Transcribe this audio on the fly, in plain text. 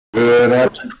Good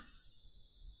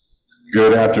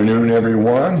afternoon,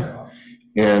 everyone.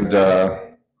 And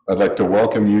I'd like to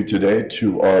welcome you today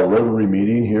to our Rotary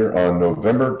meeting here on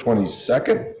November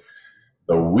 22nd,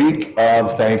 the week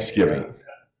of Thanksgiving.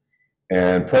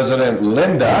 And President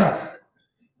Linda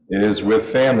is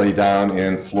with family down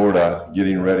in Florida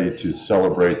getting ready to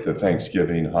celebrate the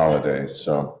Thanksgiving holidays.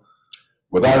 So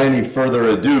without any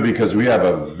further ado, because we have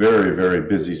a very, very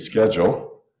busy schedule,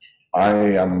 I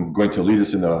am going to lead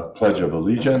us in the Pledge of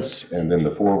Allegiance and then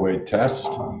the four-way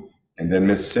test. And then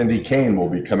Miss Cindy Kane will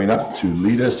be coming up to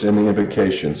lead us in the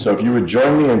invocation. So if you would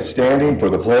join me in standing for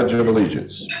the Pledge of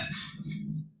Allegiance.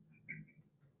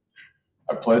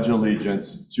 I pledge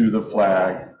allegiance to the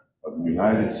flag of the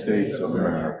United States of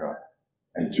America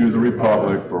and to the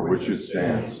republic for which it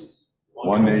stands,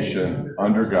 one nation,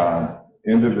 under God,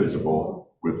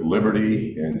 indivisible, with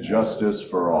liberty and justice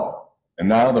for all. And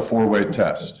now the four-way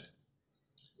test.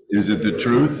 Is it the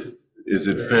truth? Is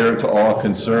it fair to all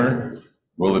concerned?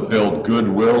 Will it build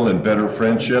goodwill and better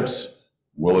friendships?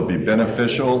 Will it be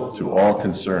beneficial to all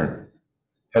concerned?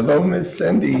 Hello, Miss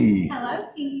Cindy. Hello,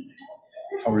 Steve.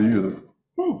 How are you?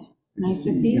 Good. Nice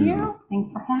to see you.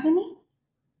 Thanks for having me.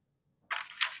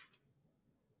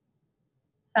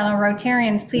 Fellow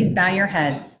Rotarians, please bow your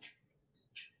heads.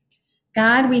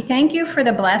 God, we thank you for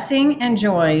the blessing and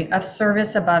joy of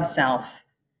service above self.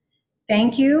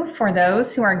 Thank you for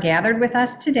those who are gathered with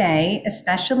us today,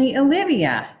 especially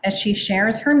Olivia, as she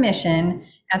shares her mission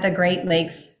at the Great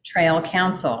Lakes Trail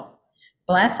Council.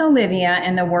 Bless Olivia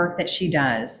and the work that she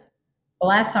does.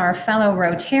 Bless our fellow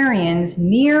Rotarians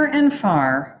near and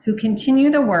far who continue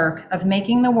the work of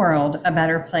making the world a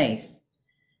better place.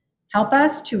 Help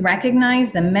us to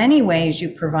recognize the many ways you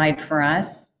provide for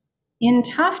us. In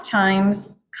tough times,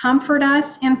 comfort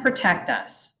us and protect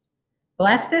us.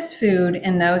 Bless this food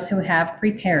and those who have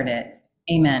prepared it.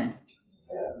 Amen.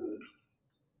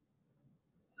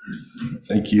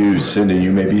 Thank you, Cindy.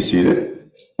 You may be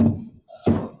seated.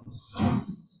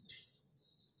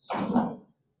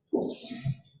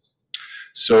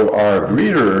 So our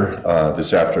greeter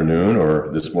this afternoon,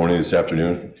 or this morning, this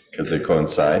afternoon, because they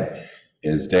coincide,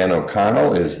 is Dan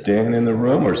O'Connell. Is Dan in the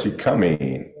room or is he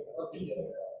coming?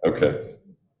 Okay.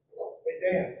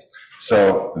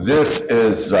 So this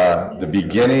is the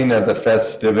beginning of the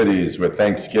festivities with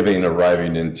Thanksgiving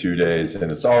arriving in 2 days,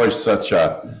 and it's always such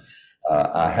a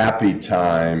happy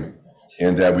time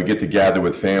in that we get to gather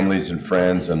with families and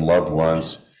friends and loved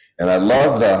ones. And I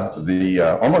love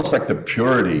the almost like the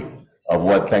purity of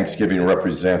what Thanksgiving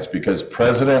represents, because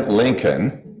President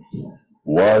Lincoln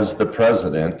was the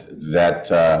president that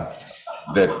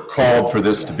called for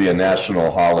this to be a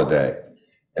national holiday.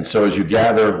 And so as you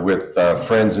gather with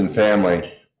friends and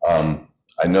family,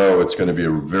 I know it's going to be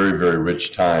a very, very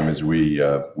rich time as we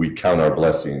count our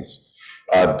blessings.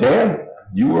 Dan,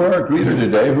 you were our greeter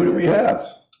today. Who do we have?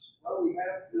 Well, we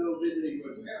have no visiting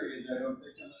Rotarians, I don't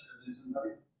think, unless there is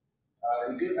somebody.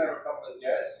 We do have a couple of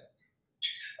guests.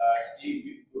 Steve,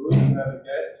 you have a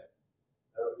guest.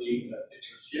 That would be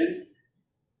Pitcher Chin.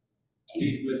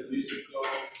 He's with Musical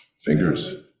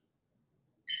Fingers.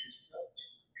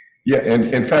 Yeah, and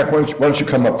in fact, why don't you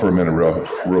come up for a minute,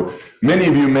 real. Many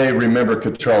of you may remember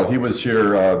Cottrell. He was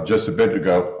here just a bit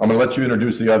ago. I'm going to let you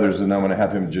introduce the others, and I'm going to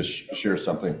have him just share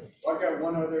something. Well, I got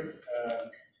one other.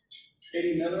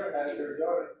 Katie Miller has her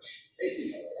daughter,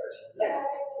 Casey Miller.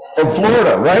 From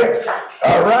Florida, right?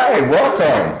 All right,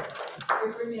 welcome.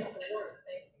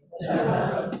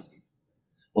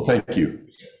 Well, thank you.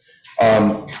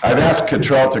 I've asked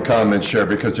Cottrell to come and share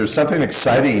because there's something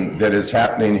exciting that is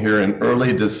happening here in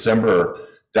early December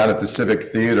down at the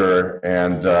Civic Theater,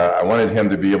 and I wanted him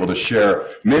to be able to share.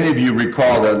 Many of you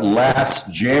recall that last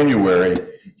January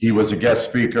he was a guest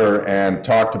speaker and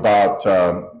talked about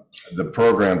the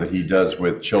program that he does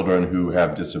with children who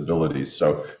have disabilities.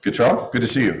 So, Cottrell, good to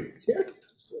see you. Yes.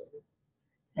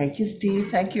 Thank you, Steve.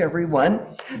 Thank you,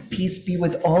 everyone. Peace be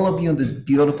with all of you on this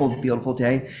beautiful, beautiful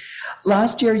day.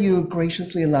 Last year, you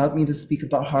graciously allowed me to speak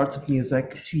about Hearts of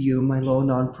Music to you, my low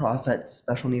nonprofit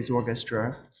special needs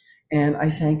orchestra. And I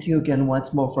thank you again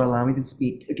once more for allowing me to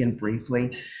speak again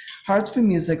briefly. Hearts for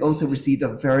Music also received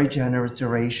a very generous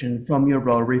donation from your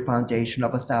Rotary Foundation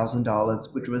of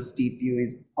 $1,000, which was Steve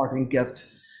Buey's parting gift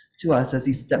to us as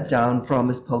he stepped down from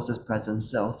his post as president.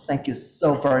 So thank you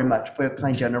so very much for your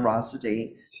kind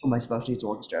generosity for my special needs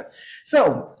orchestra.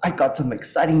 So I got some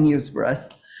exciting news for us.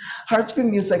 Hearts for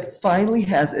Music finally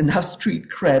has enough street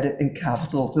cred and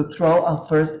capital to throw our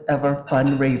first ever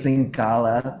fundraising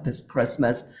gala this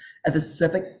Christmas at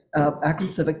the Akron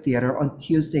Civic Theater on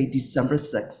Tuesday, December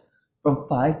 6th from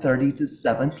 5:30 to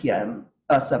 7 p.m.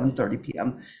 7:30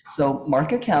 p.m. So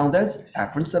mark your calendars,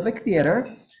 Akron Civic Theater,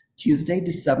 Tuesday,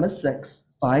 December 6th,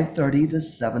 5:30 to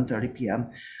 7:30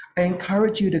 p.m. I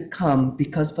encourage you to come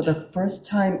because for the first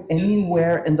time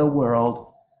anywhere in the world,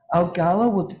 our gala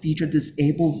will feature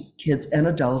disabled kids and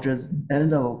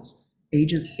adults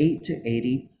ages 8 to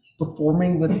 80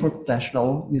 performing with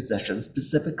professional musicians,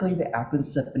 specifically the Akron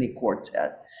Symphony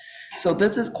Quartet. So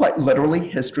this is quite literally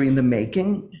history in the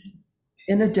making.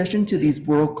 In addition to these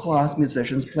world-class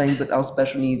musicians playing with our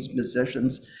special needs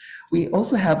musicians, we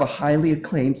also have a highly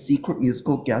acclaimed secret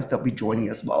musical guest that'll be joining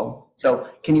as well. So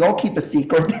can you all keep a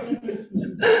secret?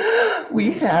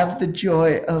 We have the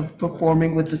joy of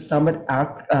performing with the Summit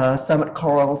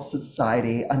Choral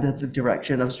Society under the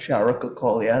direction of Shara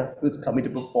Kokolia, who's coming to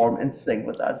perform and sing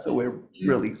with us. So we're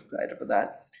really excited for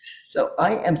that. So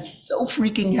I am so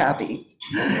freaking happy,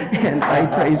 and I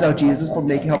praise our Jesus for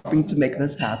helping to make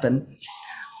this happen.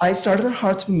 I started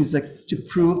Hearts for Music to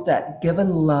prove that given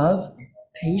love,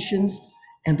 patience,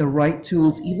 and the right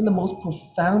tools, even the most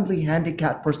profoundly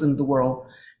handicapped person in the world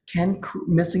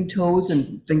missing toes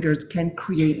and fingers can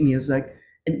create music,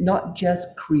 and not just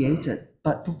create it,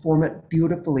 but perform it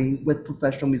beautifully with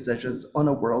professional musicians on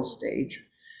a world stage.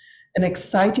 An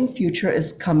exciting future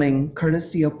is coming,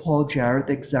 courtesy of Paul Jarrett,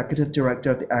 the executive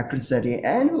director of the Akron City,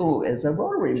 and who is a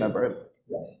Rotary member to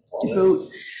boot.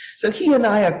 So he and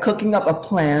I are cooking up a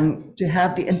plan to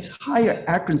have the entire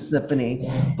Akron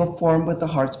Symphony perform with the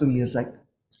Hearts for Music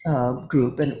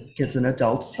group and kids and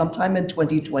adults sometime in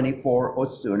 2024 or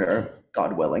sooner,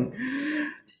 God willing.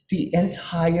 The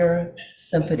entire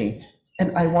symphony.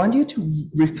 And I want you to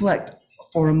reflect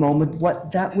for a moment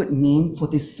what that would mean for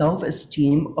the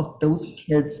self-esteem of those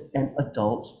kids and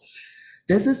adults.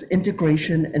 This is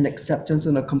integration and acceptance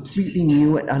on a completely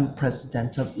new and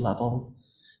unprecedented level.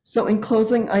 So in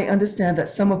closing, I understand that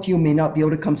some of you may not be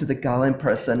able to come to the gala in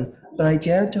person, but I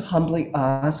dare to humbly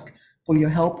ask for your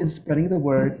help in spreading the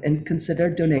word and consider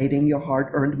donating your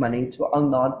hard-earned money to our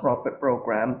nonprofit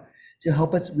program to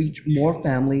help us reach more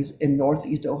families in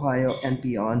Northeast Ohio and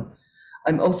beyond.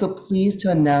 I'm also pleased to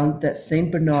announce that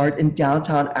St. Bernard in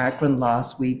downtown Akron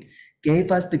last week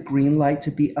gave us the green light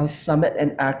to be our Summit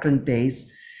and Akron base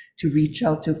to reach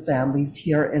out to families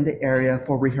here in the area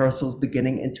for rehearsals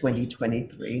beginning in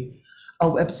 2023.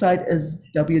 Our website is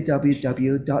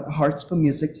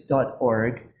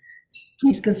www.heartsformusic.org.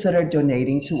 Please consider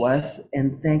donating to us,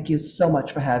 and thank you so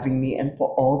much for having me and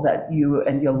for all that you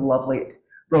and your lovely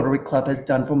Rotary Club has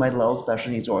done for my little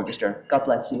special needs orchestra. God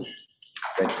bless you.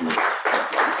 Thank you.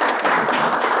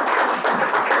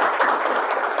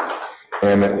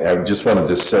 And I just wanted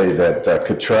to say that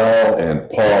Cottrell and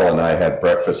Paul and I had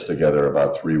breakfast together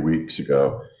about 3 weeks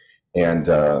ago, and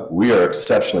we are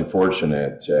exceptionally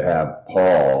fortunate to have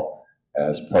Paul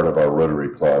as part of our Rotary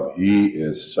Club. He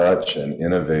is such an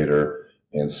innovator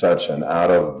and such an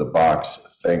out-of-the-box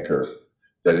thinker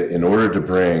that in order to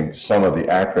bring some of the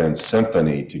Akron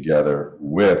Symphony together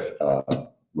with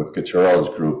Cottrell's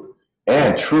group,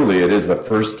 and truly it is the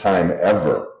first time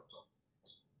ever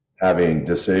having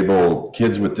disabled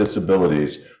kids with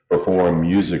disabilities perform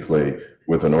musically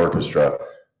with an orchestra.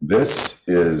 This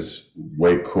is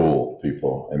way cool,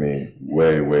 people. I mean,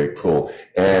 way, way cool.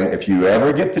 And if you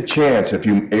ever get the chance, if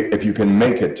you can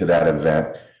make it to that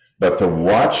event, but to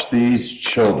watch these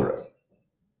children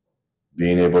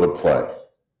being able to play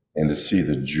and to see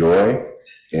the joy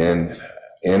in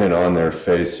and on their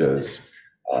faces,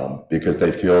 because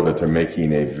they feel that they're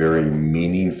making a very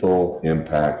meaningful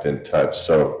impact and touch.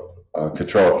 So,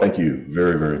 Cottrell, thank you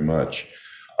very, very much.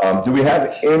 Do we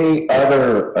have any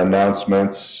other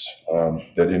announcements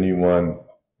that anyone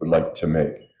would like to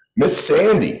make? Miss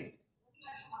Sandy,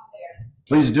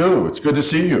 please do. It's good to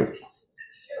see you.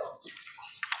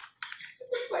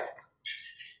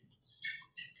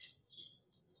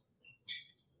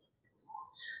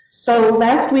 So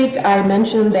last week I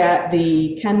mentioned that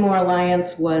the Kenmore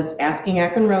Alliance was asking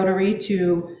Akron Rotary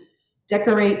to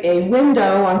decorate a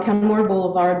window on Kenmore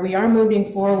Boulevard. We are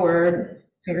moving forward,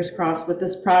 fingers crossed, with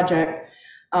this project.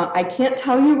 I can't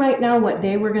tell you right now what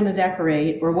day we're going to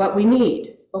decorate or what we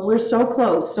need, but we're so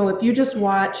close. So if you just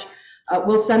watch,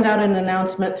 we'll send out an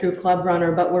announcement through Club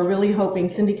Runner, but we're really hoping,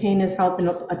 Cindy Kane is helping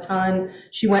a ton.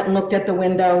 She went and looked at the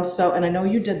window, so, and I know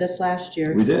you did this last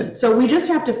year. We did. So we just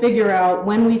have to figure out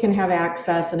when we can have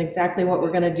access and exactly what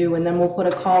we're gonna do, and then we'll put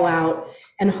a call out,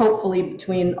 and hopefully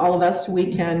between all of us,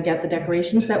 we can get the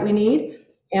decorations that we need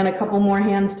and a couple more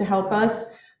hands to help us.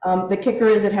 The kicker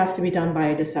is it has to be done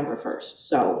by December 1st.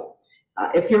 So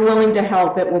if you're willing to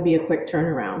help, it will be a quick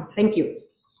turnaround. Thank you.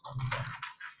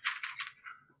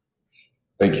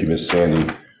 Thank you, Miss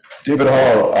Sandy. David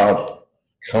Hall,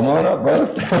 Come on up,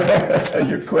 brother.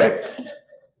 You're quick.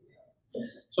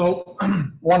 So,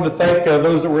 wanted to thank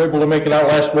those that were able to make it out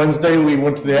last Wednesday. We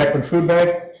went to the Akron Food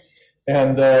Bank,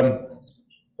 and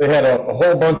they had a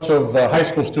whole bunch of high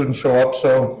school students show up,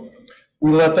 so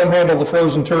we let them handle the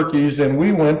frozen turkeys, and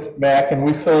we went back and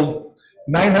we filled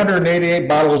 988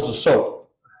 bottles of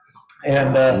soap.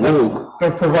 And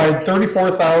going to provide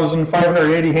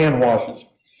 34,580 hand washes.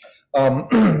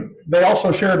 They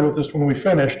also shared with us when we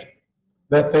finished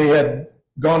that they had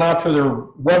gone out to their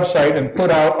website and put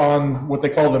out on what they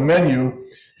call the menu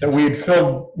that we had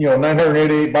filled,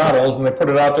 988 bottles, and they put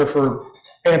it out there for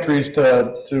pantries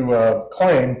to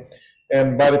claim.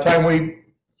 And by the time we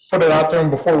put it out there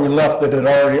and before we left, it had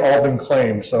already all been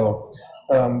claimed. So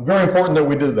very important that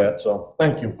we did that. So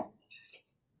thank you.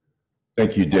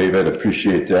 Thank you, David.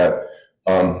 Appreciate that.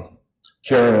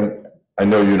 Karen, I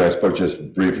know you and I spoke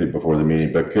just briefly before the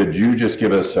meeting, but could you just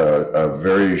give us a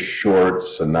very short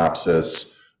synopsis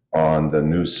on the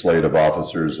new slate of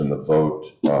officers and the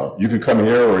vote? You can come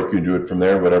here or you can do it from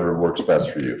there, whatever works best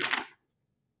for you.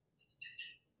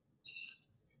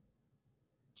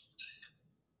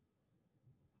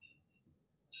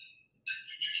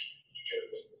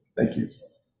 Thank you.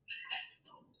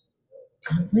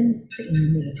 When's the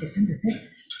meeting? December 5th?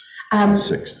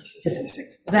 6th. December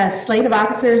 6th. The slate of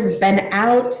officers has been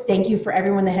out. Thank you for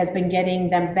everyone that has been getting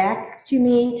them back to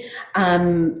me.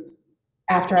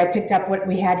 After I picked up what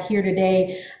we had here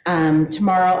today,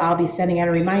 tomorrow I'll be sending out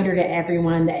a reminder to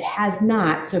everyone that has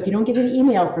not. So if you don't get an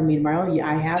email from me tomorrow,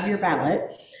 I have your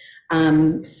ballot.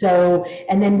 And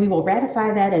then we will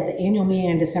ratify that at the annual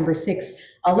meeting on December 6th,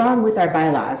 along with our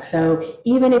bylaws. So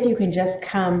even if you can just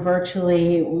come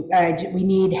virtually, we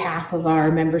need half of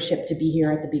our membership to be here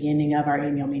at the beginning of our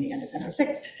annual meeting on December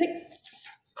 6th. Thanks.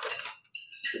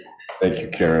 Thank you,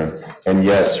 Karen. And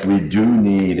yes, we do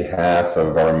need half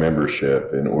of our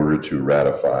membership in order to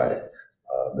ratify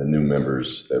the new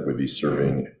members that would be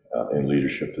serving in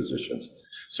leadership positions.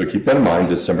 So keep that in mind,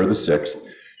 December the 6th.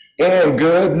 And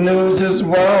good news as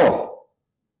well.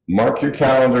 Mark your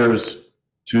calendars,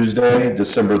 Tuesday,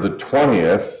 December the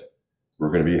 20th,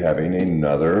 we're going to be having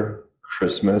another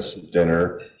Christmas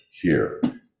dinner here.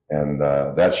 And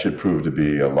that should prove to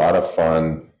be a lot of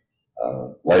fun,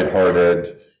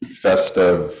 lighthearted,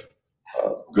 festive,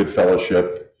 good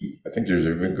fellowship. I think there's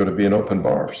even going to be an open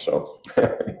bar, so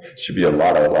it should be a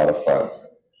lot of fun.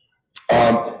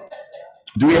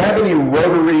 Do we have any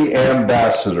Rotary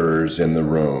ambassadors in the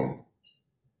room?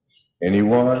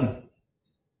 Anyone?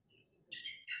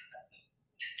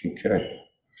 Okay.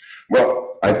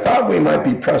 Well, I thought we might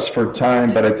be pressed for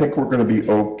time, but I think we're going to be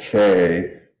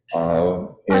okay.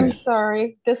 I'm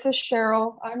sorry. This is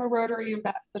Cheryl. I'm a Rotary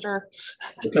ambassador.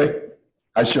 Okay.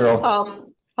 Hi, Cheryl.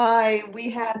 Hi. We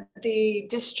had the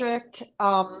district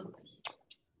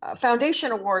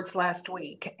foundation awards last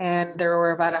week, and there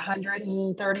were about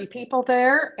 130 people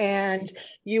there, and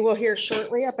you will hear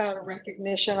shortly about a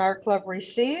recognition our club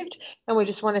received, and we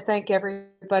just want to thank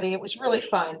everybody. It was really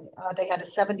fun. They had a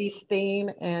 70s theme,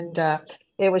 and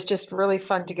it was just really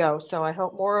fun to go. So I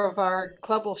hope more of our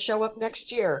club will show up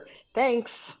next year.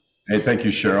 Thanks. Hey, thank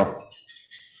you, Cheryl.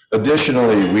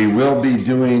 Additionally, we will be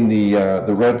doing the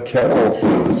Red Kettle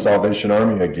for the Salvation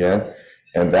Army again,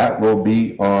 and that will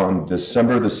be on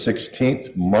December the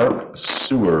 16th. Mark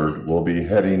Seward will be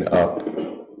heading up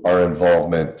our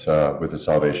involvement with the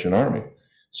Salvation Army.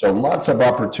 So lots of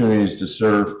opportunities to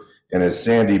serve, and as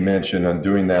Sandy mentioned, on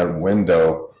doing that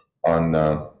window on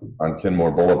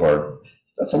Kenmore Boulevard,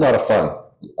 that's a lot of fun.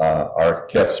 Our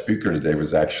guest speaker today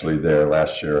was actually there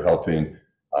last year helping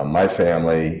my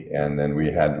family, and then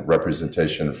we had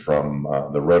representation from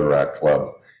the Rotaract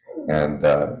Club. And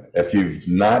if you've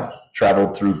not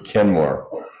traveled through Kenmore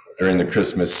during the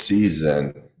Christmas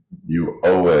season, you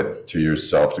owe it to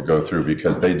yourself to go through,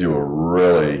 because they do a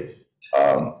really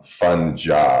fun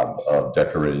job of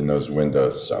decorating those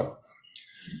windows. So,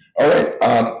 all right,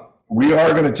 we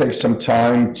are going to take some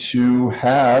time to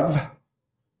have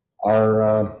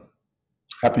our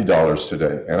happy dollars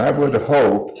today, and I would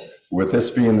hope, with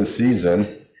this being the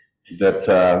season, that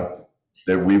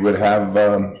that we would have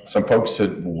some folks that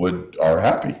are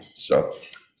happy. So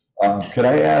could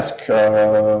I ask,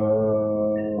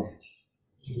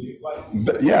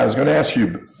 yeah, I was going to ask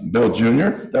you, Bill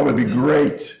Jr., that would be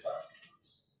great.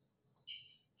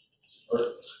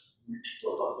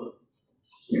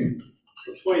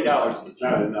 $20 is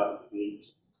not enough to be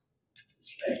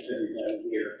thanks everybody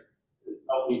here. It's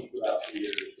helped me throughout the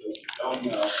years. So if you don't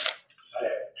know, I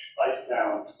have site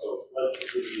down, so let's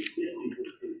give you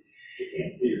 50%. You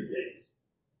can't see your face.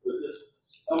 But just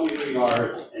tell me who you are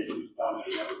and you tell me. I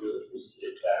never really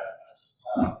appreciate that.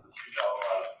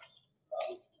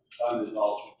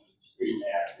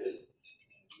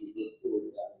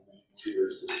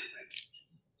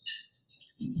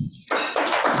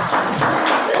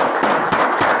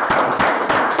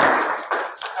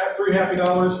 three happy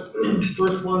dollars.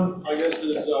 First one, I guess,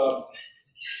 is December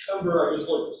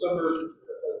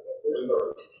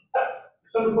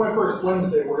 21st,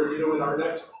 Wednesday. We're going to be doing our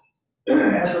next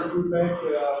Akron Food Bank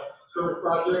service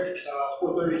project,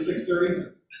 4:30 to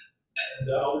 6:30. And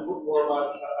I'll be putting more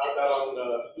about that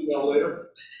on email later.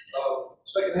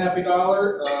 Second happy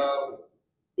dollar,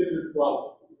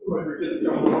 whoever kids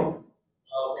are coming home.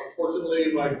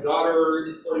 Unfortunately, my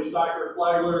daughter plays soccer at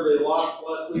Flagler. They lost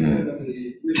last weekend in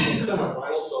the regional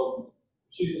semifinal, so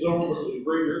season's over, which is a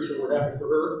great year, so we're happy for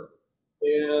her.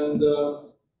 And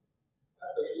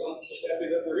I'm just happy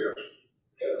that we're here.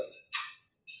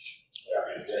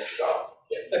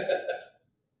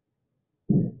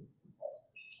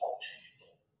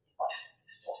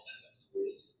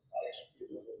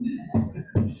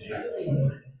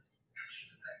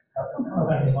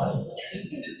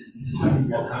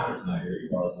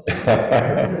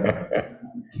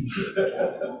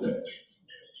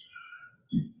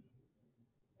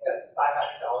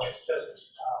 $500 just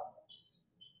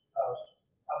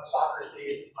on the soccer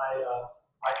team. My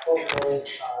 12-year-old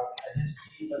and his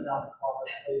team was on the club and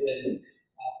played in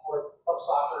for club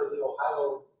soccer in the Ohio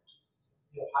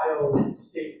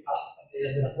State Cup. And they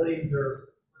ended up winning the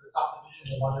top division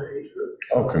in under age group.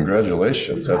 Oh,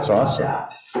 congratulations. That's awesome. Yeah.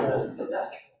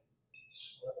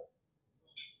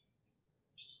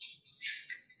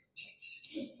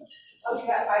 Okay,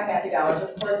 $5 happy dollars. Of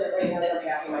course, everybody knows I'm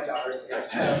happy my daughter's here.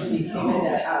 So she came in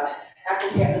after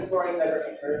camp this morning, but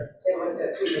her Tim was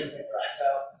at food and pick her up.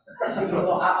 So she was a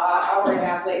little hour and a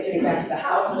half late getting back to the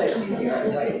house, but she's here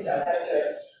anyway, so that's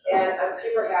good. And I'm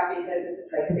super happy because this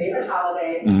is my favorite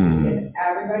holiday. Because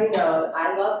everybody knows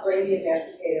I love gravy and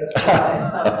mashed potatoes at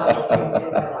some holidays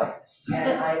in my life,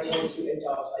 and I'm going to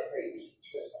indulge like crazy.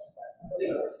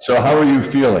 So how are you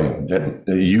feeling?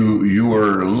 You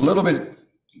were a little bit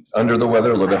under the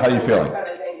weather, a little bit. How are you feeling?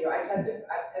 Thank you. I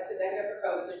tested negative for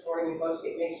COVID this morning. We both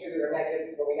made sure we were negative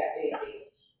before we got busy.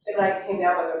 Tim and I came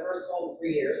down with our first cold in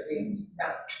 3 years. We've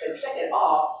been sick at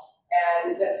all.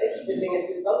 And the interesting thing is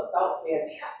we both felt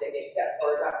fantastic except for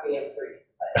not being free.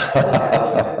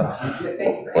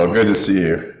 Well, good to see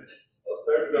you. Well, it's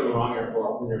better to go the wrong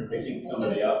airport when you're picking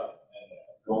somebody up and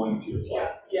going to your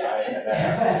flight.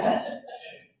 Yeah.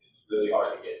 It's really hard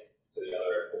to get to the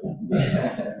other airport.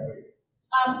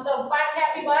 So $5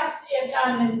 happy bucks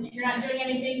if you're not doing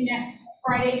anything next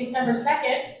Friday, December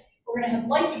 2nd. We're going to have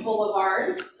Light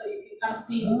Boulevard, so you can come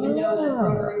see the window that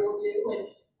Rotary will do, and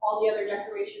all the other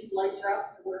decorations, lights are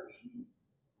up and working.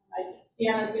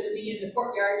 Sienna's going to be in the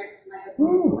courtyard next to my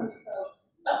husband's work, so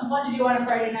something fun to do on a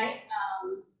Friday night.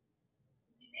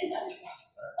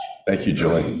 Thank you,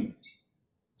 Julie.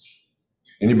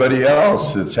 Anybody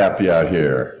else that's happy out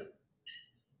here?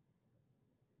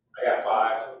 I got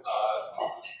 5.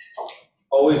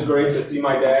 Always great to see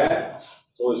my dad.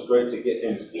 It's always great to get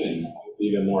him seen. It's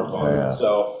even more fun. Yeah.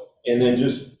 So, and then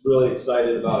just really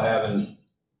excited about having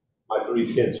my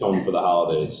 3 kids home for the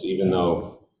holidays, even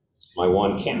though my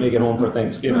one can't make it home for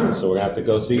Thanksgiving, so we're gonna have to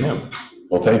go see him.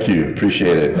 Well, thank you,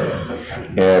 appreciate it.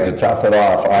 And to top it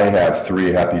off, I have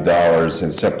 3 happy dollars,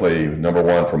 and simply number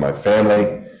 1 for my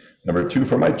family, number 2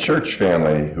 for my church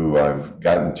family who I've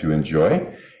gotten to enjoy,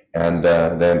 and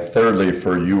then thirdly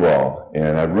for you all.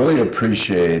 And I really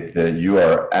appreciate that you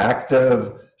are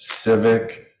active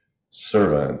civic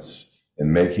servants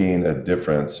in making a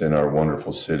difference in our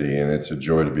wonderful city, and it's a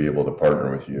joy to be able to partner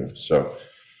with you. So,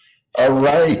 all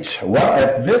right, well,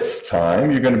 at this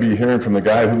time, you're going to be hearing from the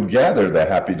guy who gathered the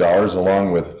happy dollars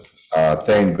along with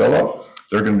Thane Billow.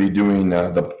 They're going to be doing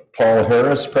the Paul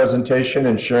Harris presentation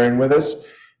and sharing with us.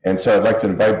 And so I'd like to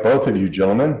invite both of you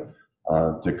gentlemen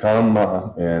to come,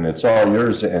 and it's all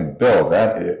yours. And Bill,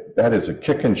 that is a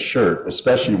kicking shirt,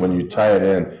 especially when you tie it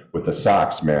in with the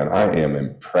socks, man. I am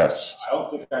impressed. I don't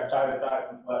think I've tied a tie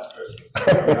since last Christmas.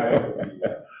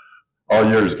 So all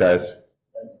yours, guys.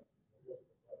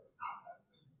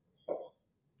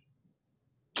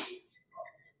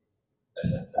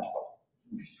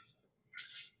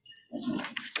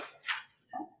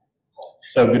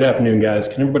 So good afternoon, guys.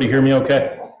 Can everybody hear me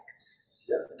okay?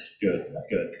 Yes. Good.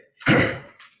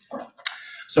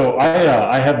 So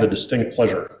I have the distinct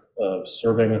pleasure of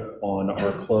serving on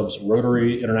our club's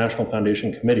Rotary International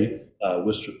Foundation Committee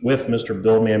with Mr.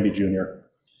 Bill Manby Jr.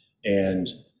 And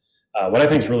what I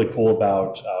think is really cool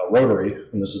about Rotary,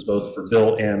 and this is both for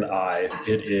Bill and I,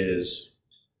 it is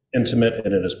intimate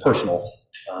and it is personal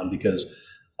because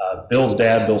Bill's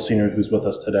dad, Bill Sr., who's with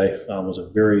us today, was a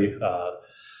very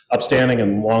upstanding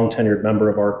and long tenured member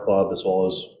of our club, as well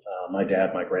as my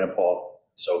dad, my grandpa,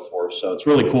 so forth. So it's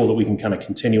really cool that we can kind of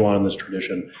continue on in this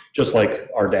tradition, just like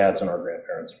our dads and our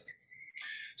grandparents.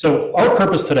 So our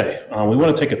purpose today, we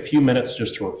want to take a few minutes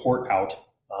just to report out.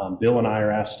 Bill and I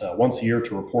are asked once a year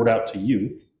to report out to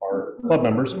you, our club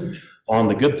members, on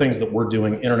the good things that we're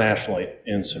doing internationally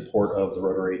in support of the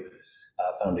Rotary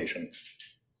Foundation.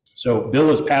 So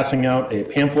Bill is passing out a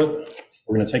pamphlet.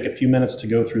 We're going to take a few minutes to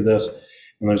go through this.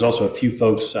 And there's also a few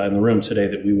folks in the room today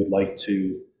that we would like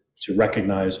to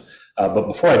recognize. But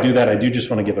before I do that, I do just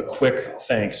want to give a quick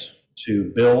thanks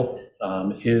to Bill,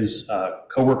 his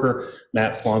coworker,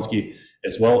 Matt Slonsky,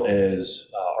 as well as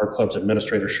our club's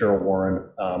administrator, Cheryl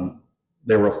Warren.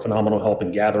 They were a phenomenal help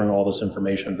in gathering all this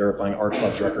information, verifying our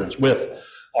club's records with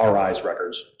RI's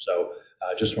records. So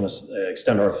I just want to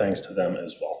extend our thanks to them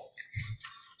as well.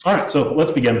 All right, so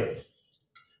let's begin.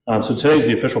 So today is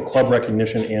the official club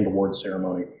recognition and award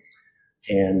ceremony.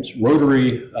 And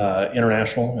Rotary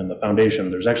International and the foundation,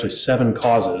 there's actually 7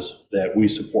 causes that we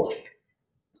support.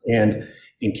 And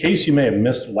in case you may have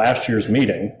missed last year's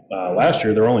meeting, last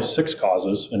year there were only 6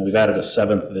 causes, and we've added a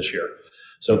 7th this year.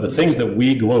 So the things that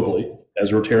we globally,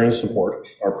 as Rotarians, support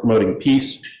are promoting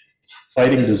peace,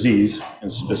 fighting disease,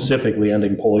 and specifically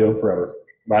ending polio forever,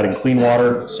 providing clean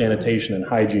water, sanitation, and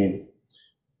hygiene,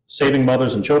 saving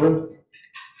mothers and children,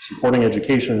 supporting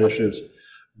education initiatives,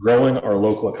 growing our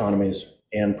local economies,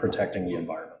 and protecting the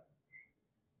environment.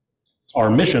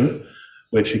 Our mission,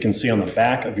 which you can see on the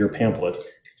back of your pamphlet,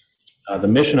 the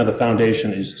mission of the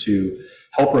foundation is to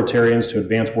help Rotarians to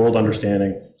advance world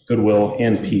understanding, goodwill,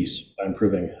 and peace by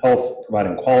improving health,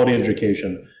 providing quality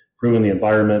education, improving the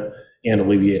environment, and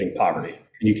alleviating poverty.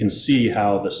 And you can see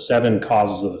how the 7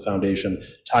 causes of the foundation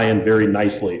tie in very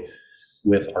nicely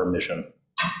with our mission.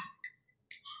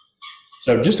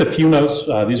 So just a few notes,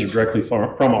 these are directly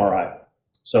from RI.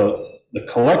 So the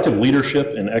collective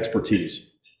leadership and expertise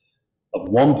of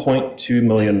 1.2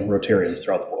 million Rotarians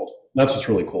throughout the world. That's what's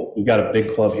really cool. We've got a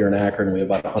big club here in Akron. We have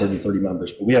about 130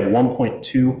 members, but we have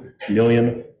 1.2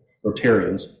 million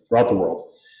Rotarians throughout the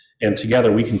world. And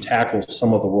together we can tackle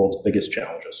some of the world's biggest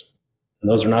challenges. And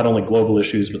those are not only global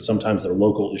issues, but sometimes they're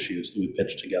local issues that we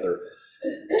pitch together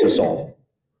to solve.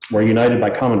 We're united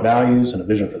by common values and a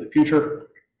vision for the future.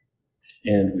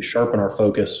 And we sharpen our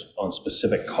focus on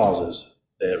specific causes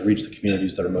that reach the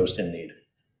communities that are most in need.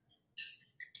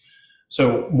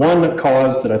 So one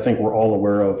cause that I think we're all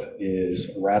aware of is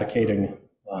eradicating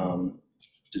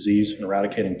disease and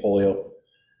eradicating polio.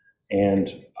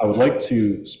 And I would like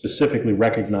to specifically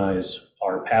recognize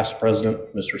our past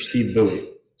president, Mr. Steve Bowie,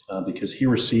 because he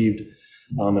received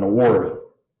an award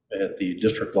at the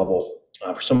district level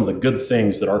for some of the good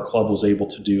things that our club was able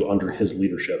to do under his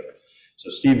leadership. So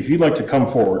Steve, if you'd like to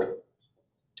come forward,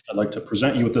 I'd like to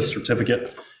present you with this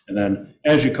certificate. And then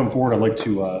as you come forward, I'd like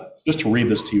to just to read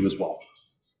this to you as well.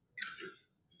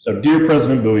 So dear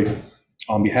President Bowie,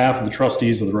 on behalf of the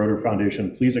trustees of the Rotary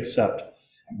Foundation, please accept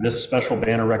this special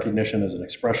banner recognition as an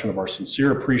expression of our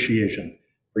sincere appreciation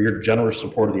for your generous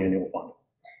support of the annual fund.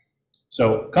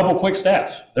 So a couple quick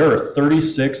stats. There are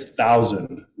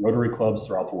 36,000 Rotary clubs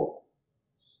throughout the world.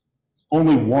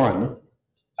 Only 1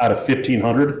 out of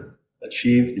 1,500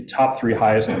 achieved the top 3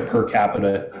 highest in per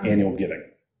capita annual giving.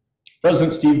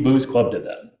 President Steve Bowie's club did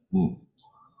that.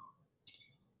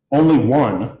 Only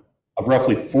 1 of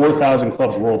roughly 4,000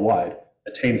 clubs worldwide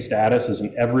attained status as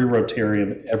an every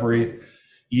Rotarian every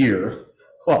year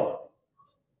club.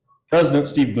 President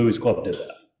Steve Bowie's club did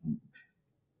that.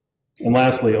 And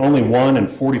lastly, only 1 in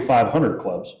 4,500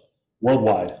 clubs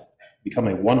worldwide become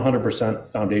a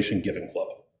 100% foundation giving club.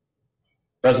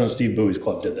 President Steve Bowie's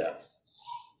club did that.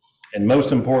 And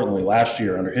most importantly, last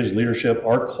year, under his leadership,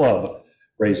 our club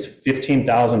raised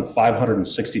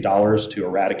 $15,560 to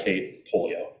eradicate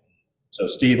polio. So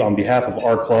Steve, on behalf of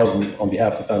our club and on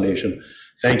behalf of the foundation,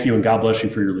 thank you and God bless you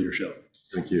for your leadership.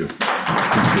 Thank you. Maybe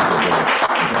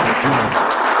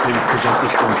present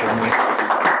this one for me.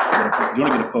 Do you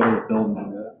want to get a photo with Bill and do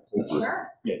that? Sure.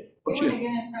 Yeah. You want to get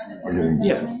in front of I'll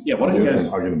get him. Yeah, why don't you guys,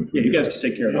 I'll get him. yeah, you guys can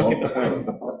take care of that.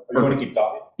 You want to keep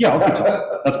talking? Yeah, I'll keep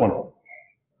talking. That's wonderful.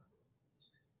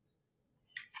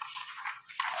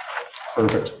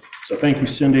 Perfect. So thank you,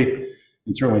 Cindy,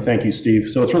 and certainly thank you, Steve.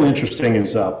 So what's really interesting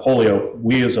is polio.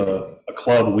 We as a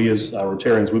club, we as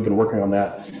Rotarians, we've been working on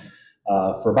that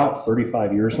for about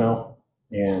 35 years now.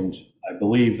 And I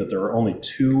believe that there are only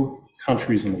 2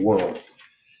 countries in the world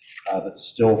that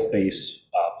still face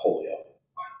polio.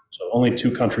 So only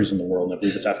 2 countries in the world, and I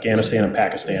believe it's Afghanistan and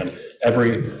Pakistan.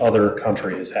 Every other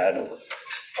country has had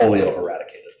polio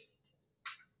eradicated.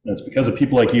 And it's because of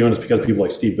people like you, and it's because of people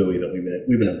like Steve Bowie that we've been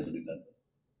able to do that.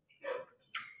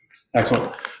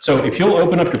 Excellent. So if you'll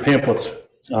open up your pamphlets,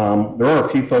 there are a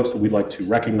few folks that we'd like to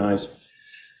recognize.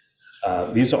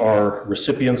 These are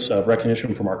recipients of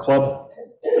recognition from our club.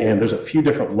 And there's a few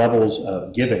different levels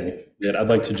of giving that I'd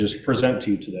like to just present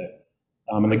to you today.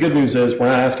 And the good news is we're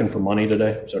not asking for money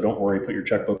today, so don't worry, put your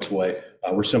checkbooks away.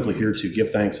 We're simply here to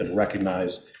give thanks and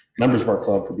recognize members of our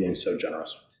club for being so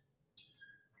generous.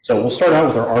 So we'll start out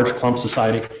with our Arch Clump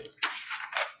Society.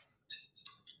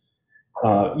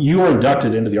 You are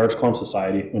inducted into the Arch Clump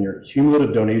Society when your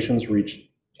cumulative donations reach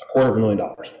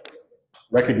 $250,000.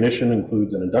 Recognition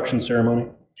includes an induction ceremony,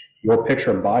 your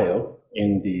picture and bio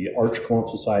in the Arch Clump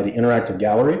Society Interactive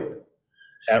Gallery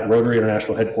at Rotary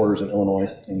International Headquarters in Illinois,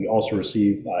 and you also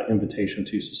receive invitation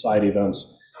to society events,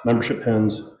 membership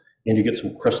pins, and you get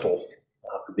some crystal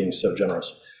for being so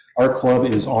generous. Our club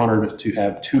is honored to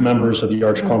have 2 members of the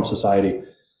Arch Clump Society.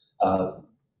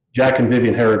 Jack and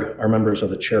Vivian Herrig are members of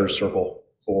the Chair's Circle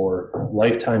for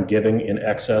lifetime giving in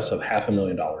excess of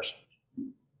 $500,000.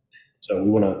 So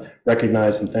we want to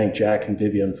recognize and thank Jack and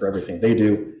Vivian for everything they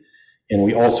do. And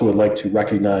we also would like to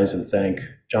recognize and thank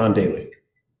John Daly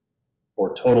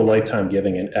for total lifetime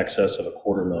giving in excess of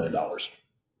 $250,000.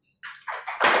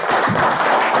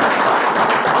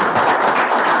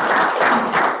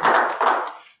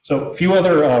 So a few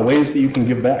other ways that you can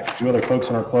give back. A few other folks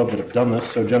in our club that have done this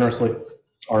so generously.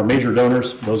 Our major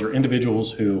donors, those are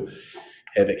individuals who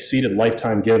have exceeded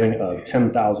lifetime giving of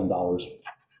 $10,000.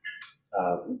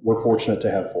 We're fortunate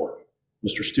to have 4.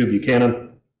 Mr. Stu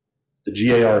Buchanan, the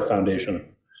GAR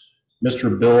Foundation,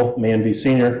 Mr. Bill Manby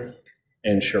Sr.,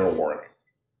 and Cheryl Warren.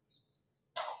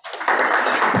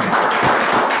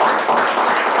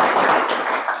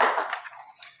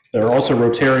 There are also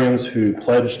Rotarians who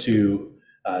pledge to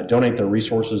donate their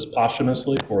resources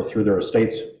posthumously or through their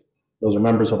estates. Those are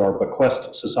members of our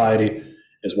Bequest Society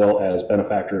as well as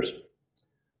benefactors.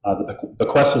 The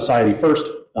Bequest Society first,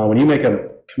 when you make a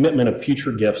commitment of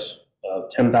future gifts of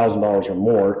 $10,000 or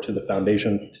more to the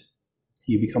foundation,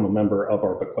 you become a member of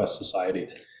our Bequest Society.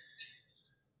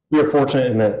 We are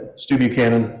fortunate in that Stu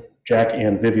Buchanan, Jack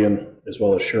and Vivian, as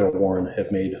well as Cheryl Warren,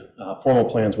 have made formal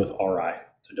plans with RI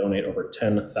to donate over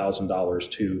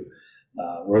 $10,000 to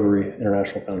Rotary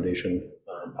International Foundation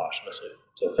posthumously.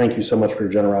 So thank you so much for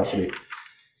your generosity.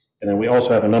 And then we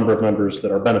also have a number of members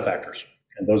that are benefactors.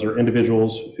 And those are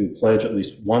individuals who pledge at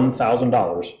least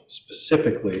 $1,000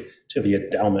 specifically to the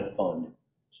endowment fund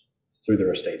through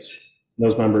their estates. And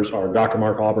those members are Dr.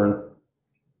 Mark Auburn,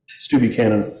 Stu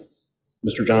Buchanan,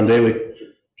 Mr. John Daly,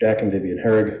 Jack and Vivian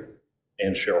Herrig,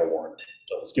 and Cheryl Warren.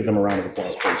 So let's give them a round of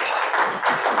applause, please.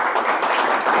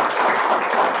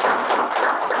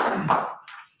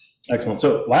 Excellent.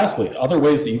 So lastly, other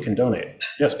ways that you can donate.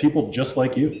 Yes, people just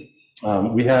like you.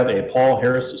 We have a Paul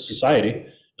Harris Society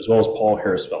as well as Paul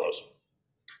Harris Fellows.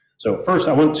 So first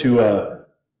I want to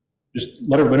just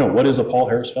let everybody know, what is a Paul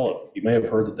Harris Fellow? You may have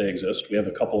heard that they exist. We have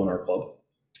a couple in our club.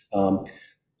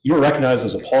 You are recognized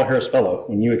as a Paul Harris Fellow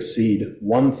when you exceed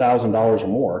 $1,000 or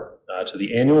more to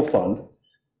the annual fund,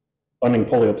 funding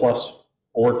Polio Plus,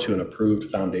 or to an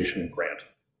approved foundation grant.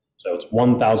 So it's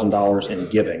 $1,000 in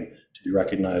giving to be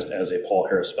recognized as a Paul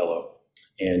Harris Fellow.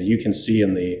 And you can see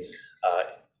in the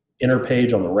inner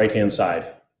page on the right-hand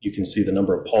side, you can see the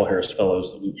number of Paul Harris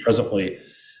Fellows that we presently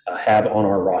have on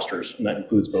our rosters. And that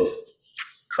includes both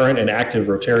current and active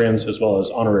Rotarians as well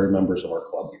as honorary members of our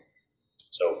club.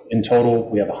 So in total,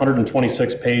 we have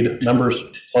 126 paid members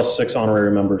plus 6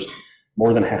 honorary members,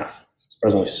 more than half.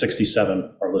 Presently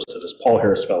 67 are listed as Paul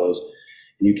Harris Fellows,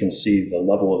 and you can see the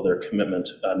level of their commitment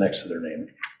next to their name.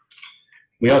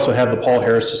 We also have the Paul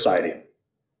Harris Society,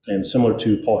 and similar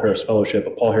to Paul Harris Fellowship,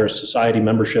 a Paul Harris Society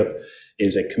membership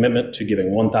is a commitment to giving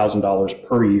 $1,000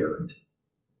 per year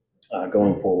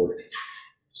going forward.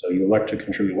 So you elect to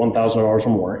contribute $1,000 or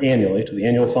more annually to the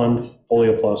annual fund,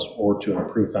 Polio Plus, or to an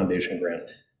approved foundation grant.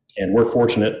 And we're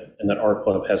fortunate in that our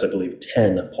club has, I believe,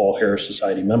 10 Paul Harris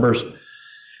Society members.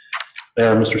 They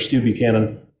are Mr. Stu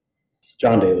Buchanan,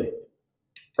 John Daly,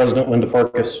 President Linda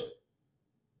Farkas,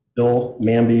 Bill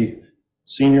Manby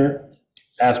Sr.,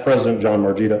 past President John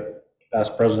Margita,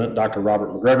 past President Dr. Robert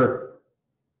McGregor,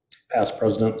 past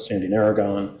President Sandy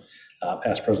Narragon,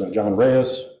 past President John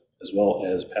Reyes, as well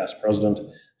as past President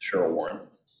Cheryl Warren.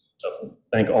 So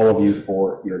thank all of you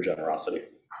for your generosity.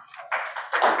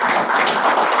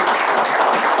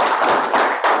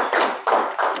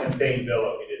 And thank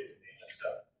Bill, we did.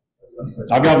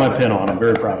 I've got my pin on. I'm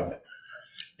very proud of it.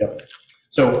 Yep.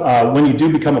 So when you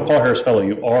do become a Paul Harris Fellow,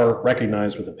 you are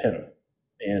recognized with a pin.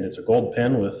 And it's a gold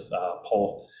pin with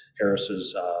Paul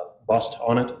Harris's bust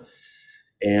on it.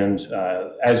 And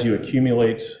as you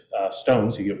accumulate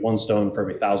stones, you get 1 stone for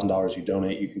every $1,000 you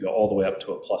donate. You can go all the way up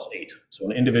to a +8. So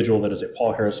an individual that is a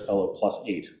Paul Harris Fellow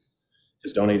 +8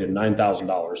 has donated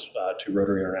 $9,000 to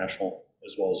Rotary International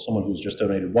as well as someone who's just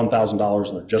donated $1,000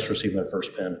 and they're just receiving their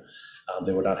first pin,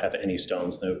 they would not have any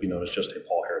stones. They would be known as just a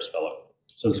Paul Harris Fellow.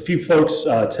 So there's a few folks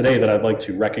today that I'd like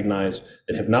to recognize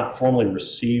that have not formally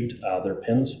received their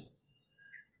pins.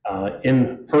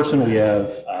 In person, we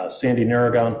have Sandy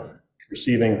Narragon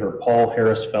receiving her Paul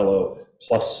Harris Fellow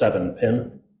 +7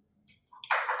 pin.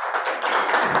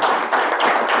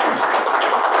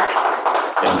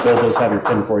 And Bill does have your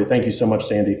pin for you. Thank you so much,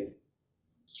 Sandy.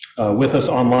 With us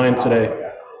online today.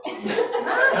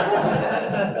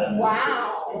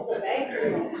 Wow, thank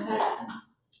you.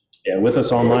 Yeah, with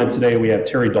us online today, we have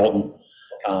Terry Dalton.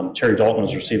 Terry Dalton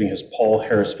is receiving his Paul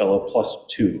Harris Fellow +2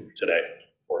 today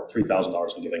for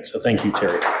 $3,000 in giving. So thank you,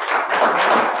 Terry.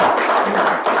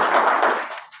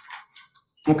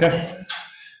 Okay.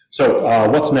 So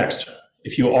what's next?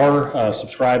 If you are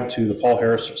subscribed to the Paul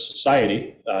Harris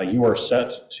Society, you are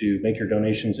set to make your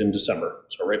donations in December.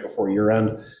 So right before year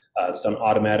end, it's done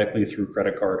automatically through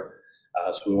credit card.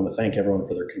 So we want to thank everyone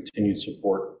for their continued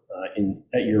support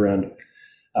at year end.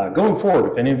 Going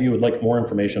forward, if any of you would like more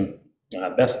information,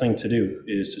 best thing to do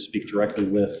is to speak directly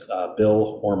with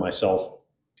Bill or myself.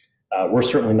 We're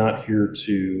certainly not here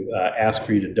to ask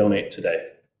for you to donate today,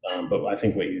 but I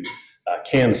think what you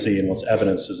can see and what's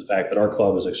evidenced is the fact that our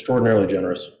club is extraordinarily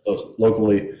generous, both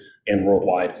locally and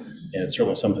worldwide, and it's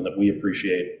certainly something that we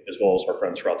appreciate, as well as our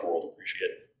friends throughout the world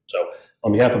appreciate. So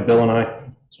on behalf of Bill and I,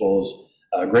 as well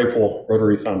as grateful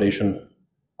Rotary Foundation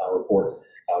report,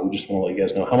 we just want to let you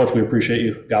guys know how much we appreciate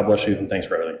you. God bless you, and thanks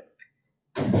for everything.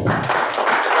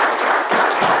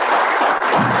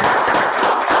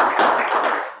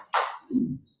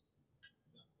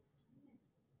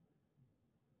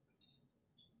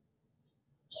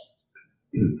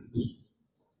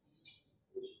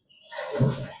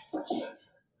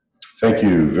 Thank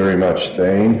you very much,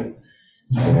 Thane,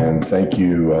 and thank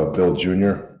you, Bill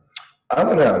Jr. I'm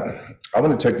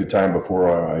gonna take the time before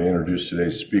I introduce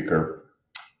today's speaker,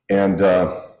 and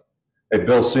hey,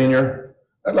 Bill Sr.,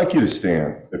 I'd like you to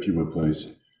stand, if you would please.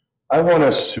 I want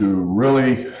us to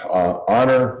really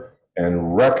honor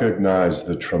and recognize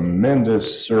the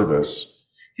tremendous service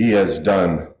he has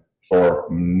done for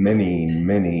many,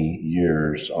 many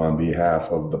years on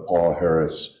behalf of the Paul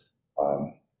Harris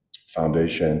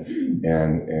Foundation,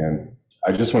 and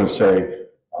I just want to say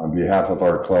on behalf of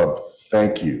our club,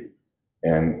 thank you,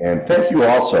 and thank you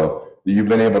also that you've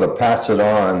been able to pass it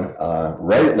on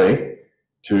rightly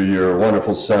to your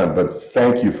wonderful son, but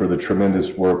thank you for the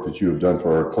tremendous work that you have done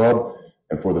for our club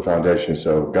and for the foundation,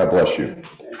 so God bless you.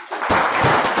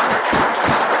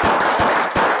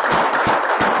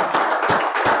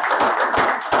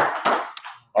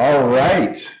 All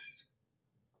right,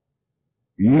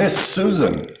 Miss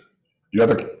Susan, you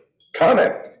have a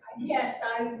comment? Yes,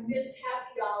 I missed $50,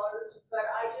 but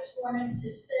I just wanted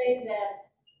to say that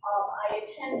I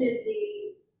attended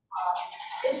the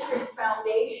District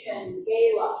Foundation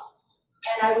Gala,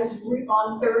 and I was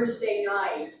on Thursday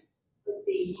night with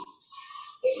the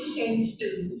exchange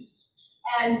students,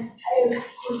 and I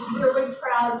was really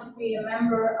proud to be a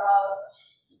member of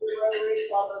the Rotary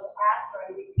Club of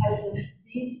Akron because of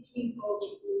these people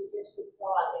that we just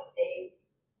applauded.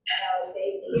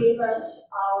 They gave us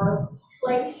our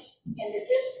place in the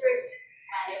district,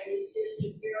 and it was just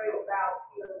a very proud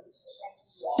feeling, so thank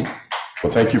you all.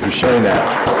 Well, thank you for sharing that.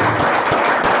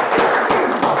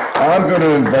 I'm going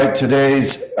to invite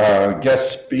today's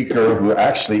guest speaker, who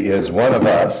actually is one of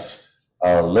us.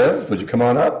 Liv, would you come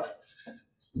on up?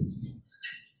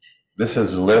 This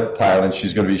is Liv Pilon.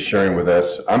 She's going to be sharing with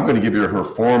us. I'm going to give you her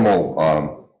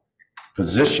formal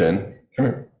position. Come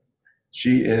here.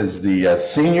 She is the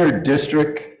Senior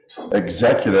District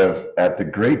Executive at the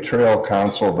Great Trail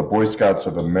Council of the Boy Scouts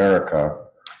of America,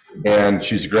 and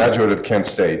she's a graduate of Kent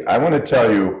State. I want to tell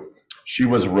you, she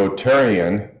was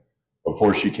Rotarian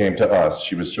before she came to us.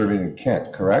 She was serving in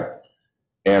Kent, correct?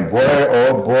 And boy,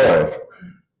 oh boy,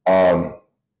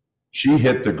 she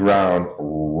hit the ground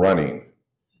running,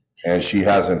 and she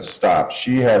hasn't stopped.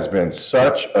 She has been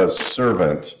such a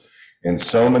servant in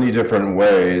so many different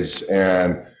ways,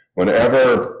 and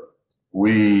whenever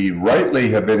we rightly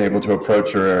have been able to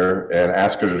approach her and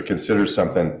ask her to consider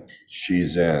something,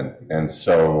 she's in. And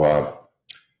so,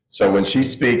 so when she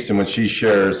speaks and when she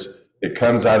shares, it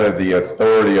comes out of the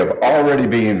authority of already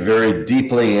being very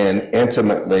deeply and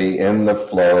intimately in the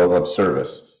flow of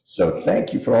service. So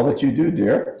thank you for all that you do,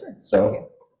 dear.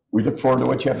 So we look forward to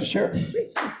what you have to share.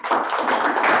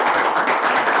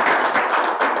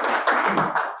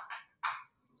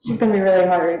 This is going to be really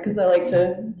hard because I like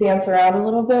to dance around a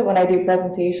little bit when I do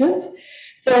presentations.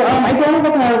 So I don't have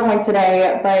a PowerPoint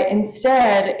today, but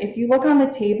instead, if you look on the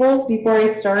tables before I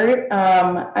start,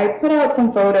 I put out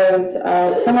some photos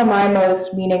of some of my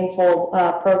most meaningful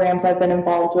programs I've been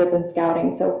involved with in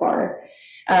scouting so far.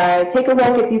 Take a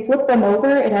look. If you flip them over,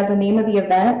 it has the name of the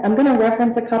event. I'm going to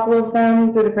reference a couple of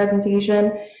them through the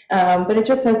presentation, but it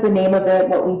just has the name of it,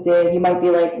 what we did. You might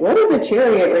be like, what is a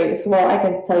chariot race? Well, I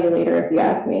can tell you later if you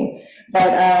ask me.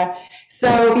 But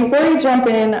so before I jump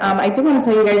in, I do want to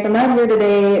tell you guys, I'm not here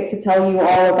today to tell you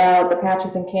all about the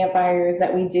patches and campfires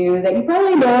that we do that you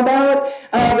probably know about.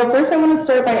 But first I want to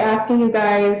start by asking you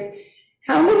guys,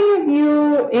 how many of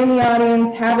you in the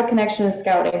audience have a connection to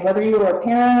scouting? Whether you were a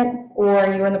parent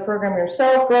or you were in the program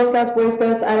yourself, Girl Scouts, Boy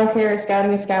Scouts, I don't care,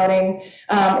 scouting is scouting,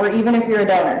 or even if you're a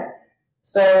donor.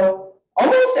 So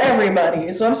almost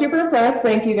everybody. So I'm super impressed.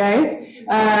 Thank you guys.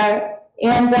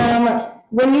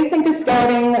 When you think of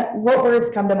scouting, what words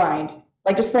come to mind?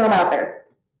 Like, just throw them out there.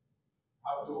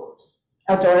 Outdoors.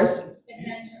 Outdoors?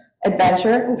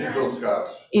 Adventure. Eagle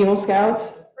Scouts. Eagle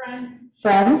Scouts. Friends.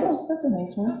 Friends. Oh, that's a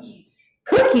nice one.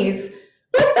 Cookies.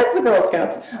 That's the Girl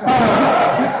Scouts.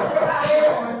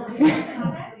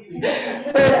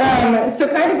 So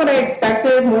kind of what I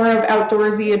expected, more of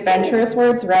outdoorsy, adventurous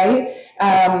words, right?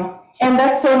 And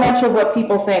that's so much of what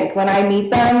people think when I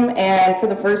meet them, and for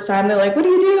the first time they're like, what do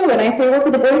you do? And I say, I work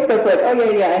with the Boy Scouts. Like, oh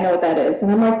yeah, I know what that is.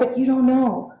 And I'm like, but you don't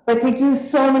know. Like, we do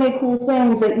so many cool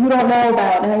things that you don't know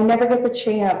about, and I never get the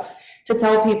chance to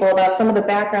tell people about some of the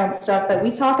background stuff that we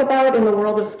talk about in the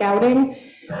world of scouting,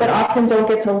 but often don't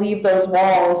get to leave those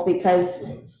walls because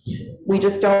we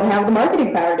just don't have the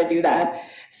marketing power to do that.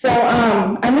 So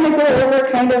I'm going to go over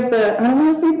kind of the, I don't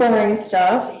want to say boring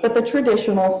stuff, but the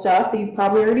traditional stuff that you've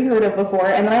probably already heard of before,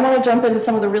 and then I want to jump into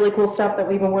some of the really cool stuff that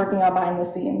we've been working on behind the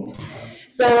scenes.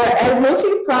 So as most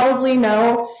of you probably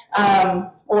know,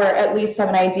 or at least have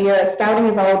an idea, scouting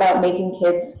is all about making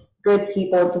kids good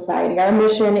people in society. Our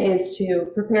mission is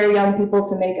to prepare young people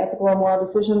to make ethical and moral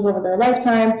decisions over their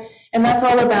lifetime, and that's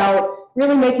all about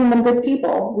really making them good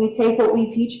people. We take what we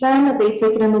teach them, they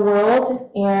take it in the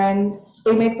world, and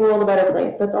they make the world a better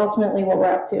place. That's ultimately what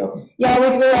we're up to. Yeah,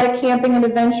 we do a lot of camping and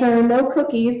adventure, no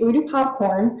cookies, but we do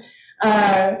popcorn.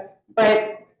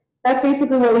 But that's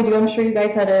basically what we do. I'm sure you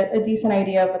guys had a decent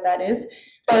idea of what that is.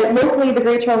 But locally, the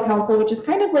Great Trail Council, which is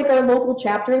kind of like our local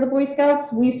chapter of the Boy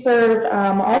Scouts, we serve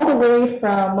all the way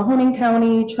from Mahoning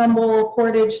County, Trumbull,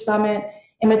 Portage, Summit,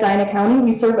 and Medina County.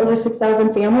 We serve over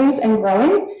 6,000 families and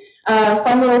growing.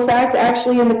 Fun little fact,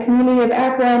 actually in the community of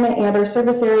Akron and our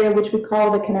service area, which we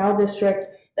call the Canal District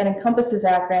that encompasses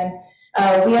Akron,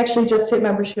 we actually just hit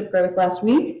membership growth last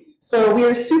week. So we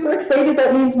are super excited.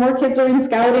 That means more kids are in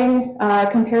scouting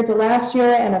compared to last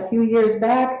year and a few years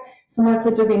back. So more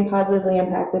kids are being positively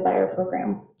impacted by our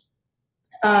program.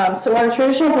 So our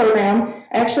traditional program,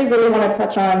 I actually really want to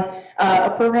touch on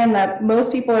a program that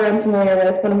most people are unfamiliar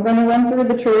with, but I'm going to run through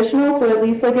the traditional, so at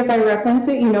least like if I reference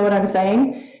it, you know what I'm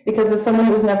saying. Because as someone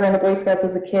who was never in the Boy Scouts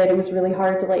as a kid, it was really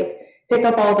hard to like pick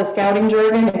up all the scouting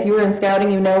jargon. If you were in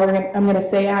scouting, you know I'm going to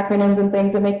say acronyms and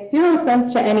things that make zero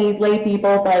sense to any lay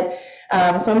people, but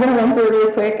so I'm going to run through it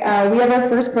really quick. We have our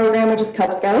first program, which is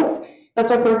Cub Scouts.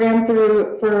 That's our program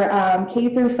for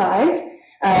K through 5.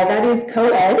 That is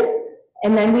co-ed.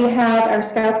 And then we have our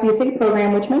Scouts BSA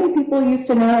program, which many people used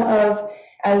to know of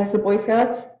as the Boy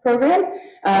Scouts program.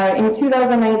 In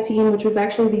 2019, which was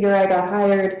actually the year I got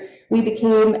hired, we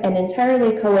became an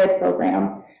entirely co-ed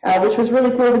program, which was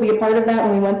really cool to be a part of that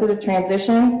when we went through the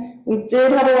transition. We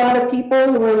did have a lot of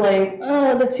people who were like,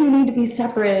 oh, the two need to be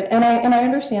separate. And I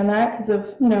understand that because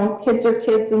of, you know, kids are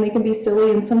kids and they can be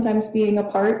silly, and sometimes being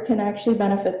apart can actually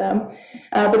benefit them.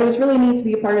 But it was really neat to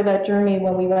be a part of that journey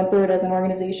when we went through it as an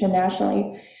organization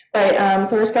nationally. But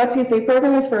so our Scouts USA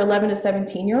program is for 11 to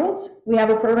 17-year-olds. We have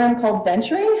a program called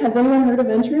Venturing. Has anyone heard of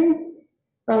Venturing?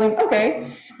 Probably,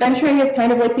 okay. Venturing is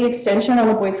kind of like the extension on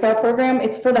the Boy Scout program.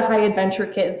 It's for the high adventure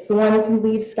kids, the ones who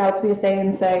leave Scouts USA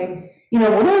and say, you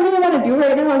know, what do I really want to do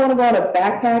right now? I want to go on a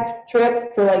backpack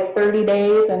trip for like 30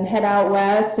 days and head out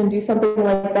west and do something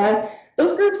like that.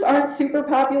 Those groups aren't super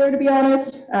popular, to be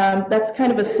honest. That's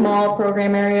kind of a small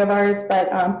program area of ours, but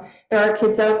there are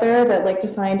kids out there that like to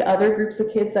find other groups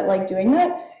of kids that like doing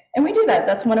that. And we do that.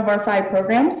 That's one of our 5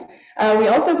 programs. We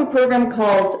also have a program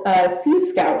called Sea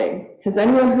Scouting. Has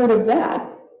anyone heard of that?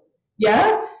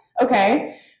 Yeah?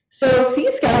 Okay. So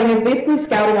Sea Scouting is basically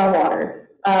scouting on water.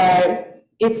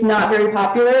 It's not very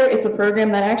popular. It's a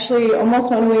program that actually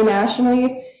almost went away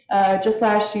nationally just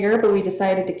last year, but we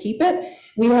decided to keep it.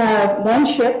 We have one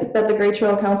ship that the Great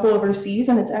Trail Council oversees,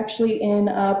 and it's actually in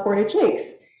Portage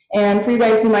Lakes. And for you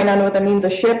guys who might not know what that means, a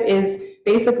ship is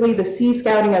basically the sea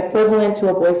scouting equivalent to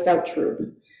a Boy Scout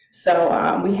troop.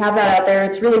 So we have that out there.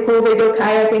 It's really cool. They go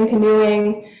kayaking,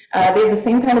 canoeing. They have the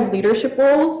same kind of leadership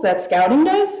roles that scouting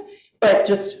does, but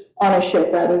just on a ship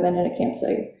rather than in a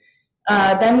campsite.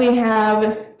 Then we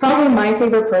have probably my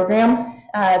favorite program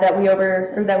that we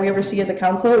oversee as a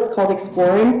council. It's called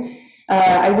Exploring.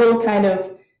 I will kind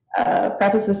of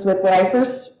preface this with what I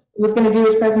first was going to do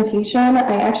this presentation.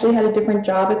 I actually had a different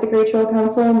job at the Great Trail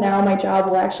Council. Now my job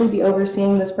will actually be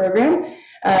overseeing this program.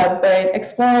 But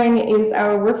Exploring is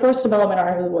our workforce development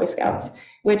arm of the Boy Scouts,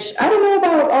 which I don't know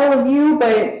about all of you,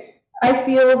 but I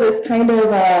feel this kind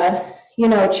of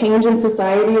change in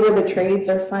society where the trades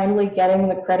are finally getting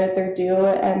the credit they're due,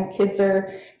 and kids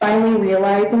are finally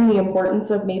realizing the importance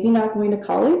of maybe not going to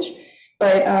college,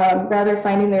 but rather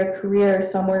finding their career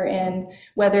somewhere in,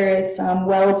 whether it's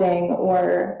welding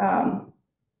or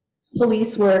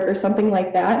police work or something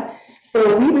like that.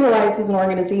 So we realized as an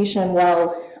organization,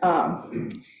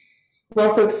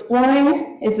 so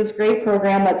Exploring is this great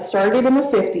program that started in the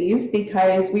 50s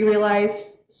because we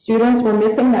realized students were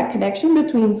missing that connection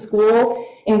between school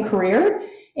and career,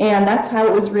 and that's how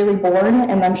it was really born,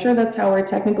 and I'm sure that's how our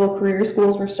technical career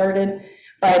schools were started.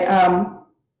 But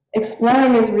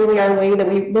Exploring is really our way that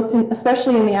we looked in,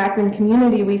 especially in the Akron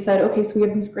community. We said, okay, so we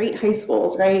have these great high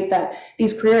schools, right, that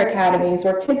these career academies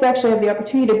where kids actually have the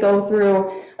opportunity to go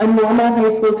through a normal high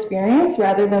school experience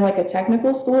rather than like a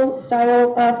technical school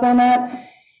style format.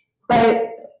 But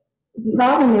the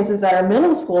problem is that our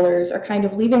middle schoolers are kind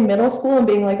of leaving middle school and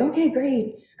being like, okay,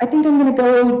 great, I think I'm going to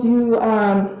go do,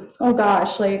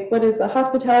 what is the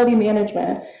hospitality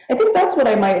management? I think that's what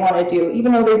I might want to do,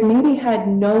 even though they've maybe had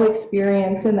no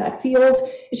experience in that field.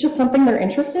 It's just something they're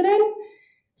interested in.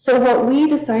 So what we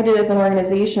decided as an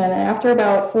organization, after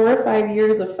about 4 or 5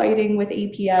 years of fighting with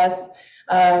APS,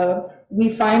 we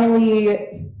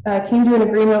finally came to an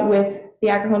agreement with the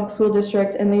Akron Public School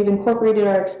District, and they've incorporated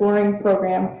our Exploring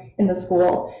program in the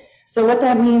school. So what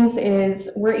that means is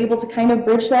we're able to kind of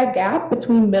bridge that gap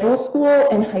between middle school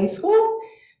and high school,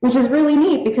 which is really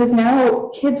neat because now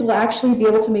kids will actually be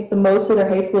able to make the most of their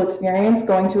high school experience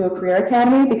going to a career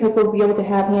academy because they'll be able to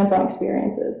have hands-on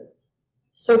experiences.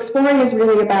 So Exploring is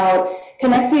really about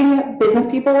connecting business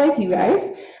people like you guys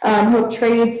who have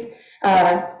trades,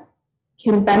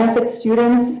 can benefit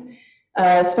students,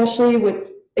 especially with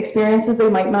experiences they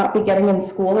might not be getting in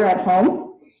school or at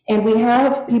home. And we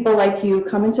have people like you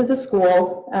come into the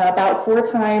school about 4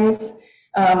 times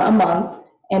a month,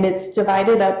 and it's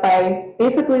divided up by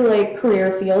basically like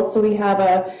career fields. So we have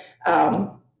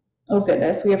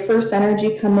we have First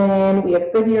Energy come in, we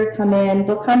have Goodyear come in.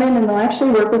 They'll come in and they'll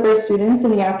actually work with their students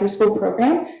in the after-school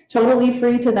program, totally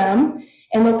free to them.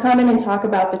 And they'll come in and talk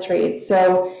about the trades.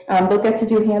 So they'll get to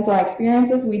do hands-on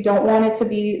experiences. We don't want it to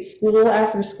be school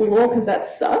after school because that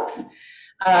sucks.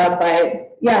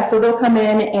 But yeah, so they'll come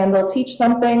in and they'll teach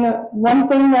something. One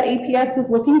thing that APS is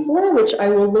looking for, which I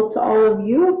will look to all of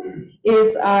you,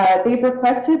 is they've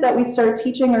requested that we start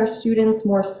teaching our students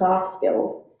more soft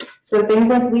skills. So things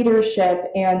like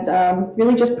leadership and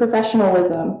really just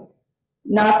professionalism.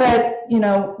 Not that,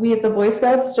 we at the Boy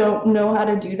Scouts don't know how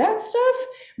to do that stuff,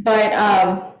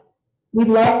 but we'd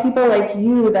love people like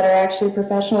you that are actually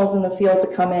professionals in the field to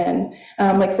come in.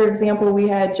 Like, for example, we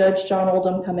had Judge John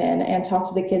Oldham come in and talk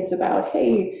to the kids about,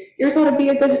 hey, here's how to be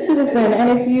a good citizen,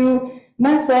 and if you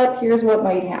mess up, here's what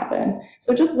might happen.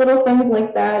 So just little things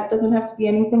like that. Doesn't have to be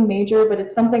anything major, but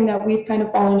it's something that we've kind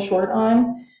of fallen short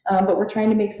on. But we're trying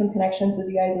to make some connections with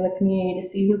you guys in the community to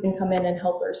see who can come in and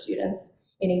help our students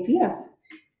in APS.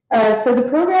 So the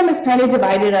program is kind of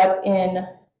divided up in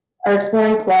our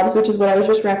Exploring clubs, which is what I was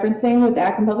just referencing with the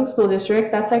Akron Public School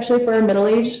District. That's actually for our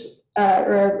middle-aged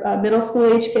middle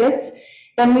school age kids.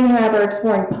 Then we have our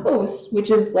Exploring posts, which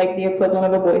is like the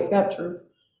equivalent of a Boy Scout troop.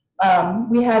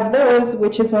 We have those,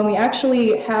 which is when we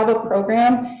actually have a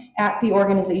program at the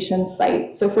organization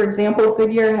site. So for example,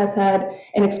 Goodyear has had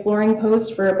an Exploring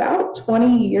post for about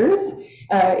 20 years.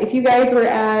 If you guys were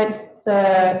at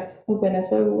the, what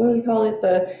do we call it?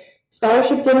 The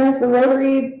scholarship dinner for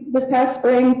Rotary this past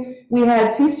spring, we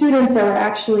had 2 students that were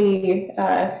actually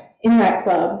in that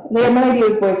club. They had no idea it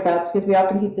was Boy Scouts because we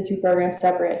often keep the 2 programs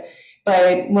separate.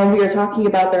 But when we were talking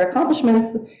about their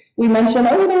accomplishments, we mentioned,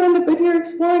 oh, they're in the Goodyear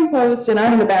Exploring post, and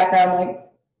I'm in the background like,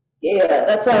 yeah,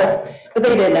 that's us. But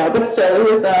they didn't know. But still,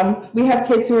 it was. We have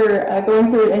kids who are going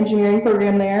through an engineering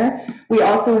program there. We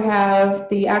also have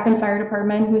the Akron Fire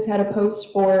Department, who's had a post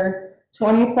for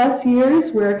 20 plus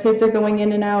years, where kids are going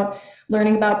in and out,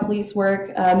 learning about police work.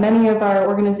 Many of our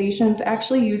organizations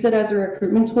actually use it as a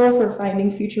recruitment tool for finding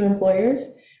future employers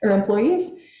or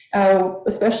employees,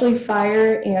 especially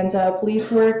fire and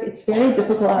police work. It's very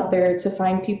difficult out there to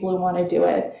find people who want to do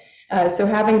it. So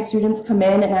having students come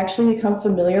in and actually become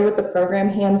familiar with the program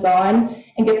hands-on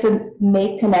and get to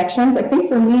make connections. I think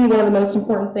for me, one of the most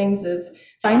important things is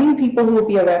finding people who will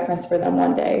be a reference for them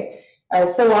one day.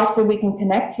 So often we can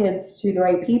connect kids to the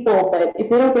right people, but if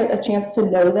they don't get a chance to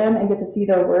know them and get to see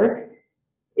their work,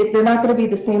 they're not going to be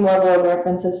the same level of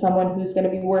reference as someone who's going to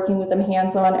be working with them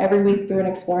hands-on every week through an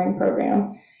exploring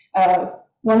program.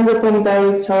 One of the things I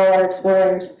always tell our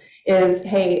explorers is,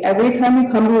 hey, every time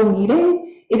you come to a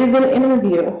meeting, it is an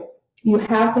interview. You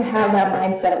have to have that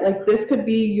mindset. Like, this could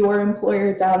be your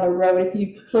employer down the road if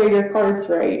you play your cards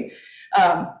right.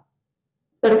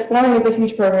 But exploring is a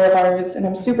huge program of ours, and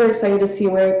I'm super excited to see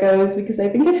where it goes because I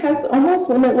think it has almost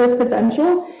limitless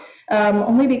potential,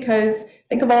 only because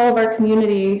think of all of our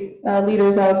community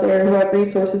leaders out there who have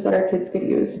resources that our kids could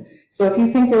use. So if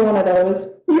you think you're one of those,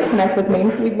 please connect with me.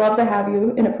 We'd love to have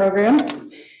you in a program.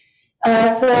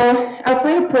 So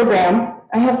outside of program,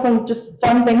 I have some just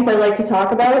fun things I like to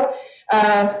talk about.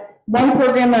 One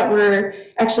program that we're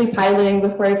actually piloting,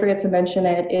 before I forget to mention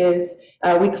it, is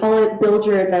we call it Build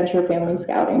Your Adventure Family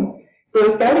Scouting. So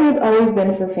scouting has always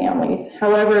been for families.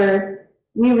 However,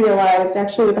 we realized,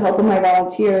 actually with the help of my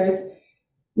volunteers,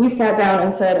 we sat down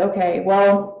and said, okay,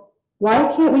 well,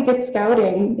 why can't we get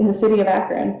scouting in the city of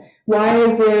Akron? Why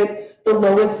is it the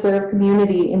lowest served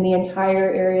community in the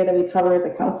entire area that we cover as a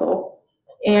council?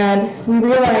 And we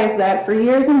realized that for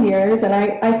years and years, and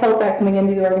I felt that coming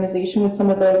into the organization with some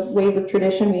of the ways of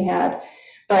tradition we had,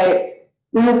 but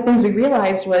one of the things we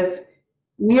realized was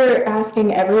we are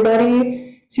asking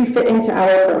everybody to fit into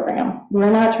our program.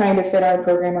 We're not trying to fit our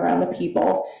program around the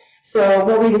people. So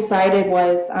what we decided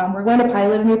was we're going to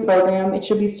pilot a new program. It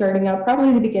should be starting up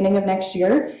probably the beginning of next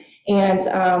year, and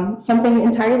something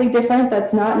entirely different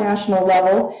that's not national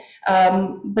level.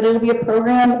 But it'll be a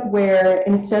program where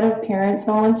instead of parents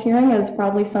volunteering, as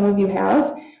probably some of you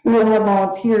have, we will have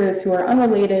volunteers who are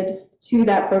unrelated to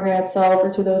that program itself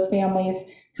or to those families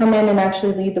come in and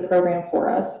actually lead the program for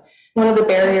us. One of the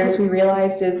barriers we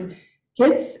realized is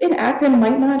kids in Akron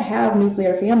might not have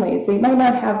nuclear families. They might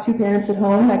not have two parents at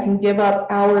home that can give up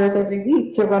hours every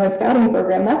week to run a scouting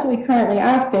program. That's what we currently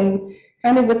ask, and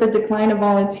kind of with the decline of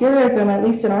volunteerism, at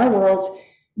least in our world,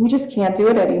 we just can't do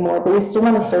it anymore, but we still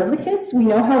want to serve the kids. We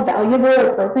know how valuable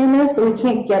our program is, but we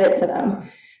can't get it to them.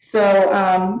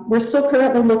 So we're still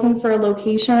currently looking for a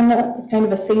location, kind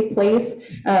of a safe place.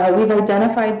 We've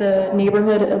identified the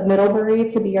neighborhood of Middlebury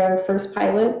to be our first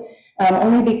pilot,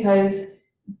 only because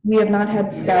we have not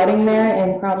had scouting there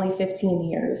in probably 15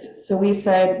 years. So we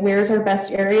said, where's our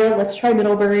best area? Let's try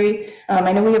Middlebury.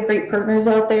 I know we have great partners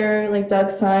out there, like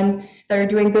Doug's son, that are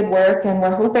doing good work, and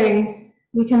we're hoping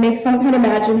we can make some kind of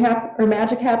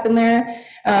magic happen there.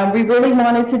 We really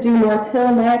wanted to do North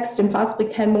Hill next and possibly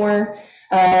Kenmore,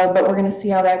 but we're going to see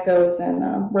how that goes.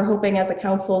 And we're hoping as a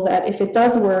council that if it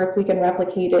does work, we can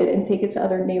replicate it and take it to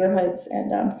other neighborhoods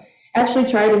and actually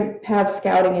try to have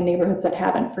scouting in neighborhoods that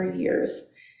haven't for years.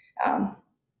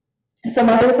 Some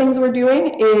other things we're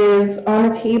doing is on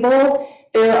the table,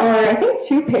 there are, I think,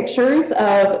 2 pictures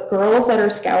of girls that are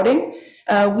scouting.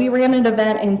 We ran an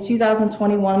event in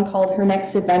 2021 called Her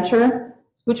Next Adventure,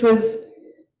 which was,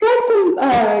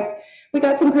 we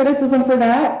got some criticism for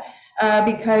that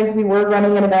because we were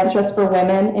running an event just for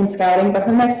women in scouting, but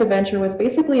Her Next Adventure was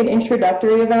basically an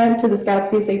introductory event to the Scouts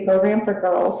PSA program for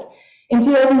girls. In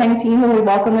 2019, when we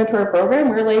welcomed her to our program,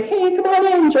 we were like, hey, come on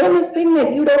in, join this thing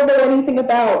that you don't know anything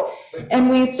about. And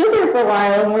we stood there for a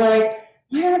while and we're like,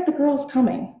 why aren't the girls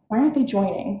coming? Why aren't they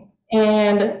joining?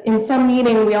 And in some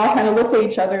meeting, we all kind of looked at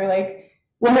each other like,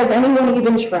 well, has anyone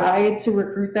even tried to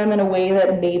recruit them in a way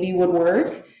that maybe would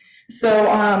work?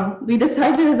 So we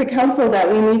decided as a council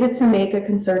that we needed to make a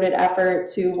concerted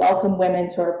effort to welcome women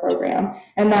to our program.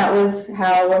 And that was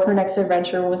how Her Next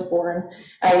Adventure was born.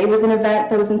 It was an event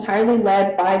that was entirely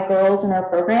led by girls in our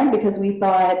program because we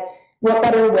thought, what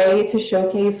better way to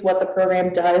showcase what the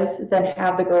program does than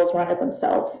have the girls run it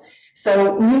themselves.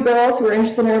 So new girls who were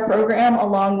interested in our program,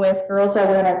 along with girls that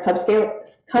were in our Cub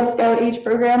Scout age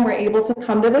program, were able to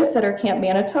come to this at our Camp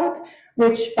Manitowoc,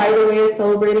 which, by the way, is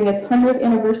celebrating its 100th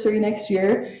anniversary next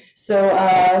year.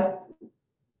 So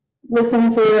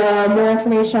listen for more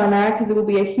information on that because it will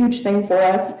be a huge thing for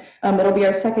us. It'll be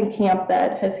our second camp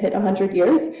that has hit 100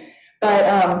 years. But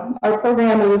our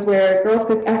program was where girls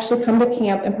could actually come to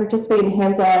camp and participate in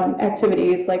hands-on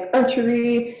activities like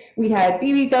archery. We had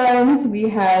BB guns, we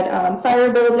had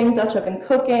fire building, Dutch oven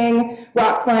cooking,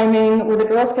 rock climbing, where the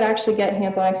girls could actually get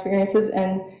hands-on experiences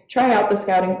and try out the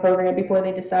scouting program before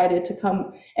they decided to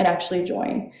come and actually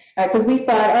join. Because we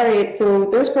thought, all right, so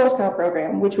there's Girl Scout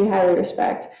program, which we highly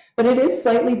respect, but it is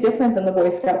slightly different than the Boy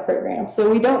Scout program. So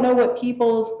we don't know what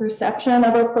people's perception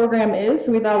of our program is,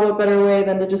 so we thought what better way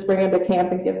than to just bring them to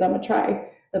camp and give them a try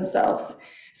themselves.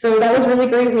 So that was really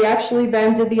great. We actually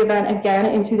then did the event again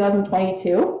in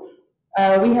 2022.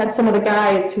 We had some of the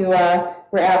guys who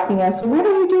were asking us, why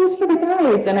don't you do this for the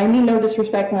guys? And I mean no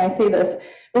disrespect when I say this,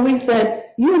 but we said,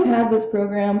 you have had this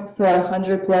program for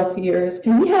 100+ years.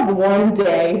 Can we have one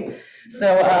day? So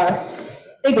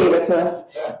they gave it to us.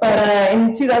 But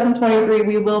in 2023,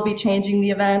 we will be changing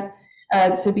the event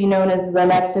to be known as the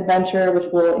Next Adventure, which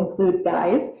will include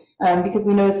guys. Because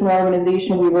we noticed in our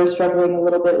organization, we were struggling a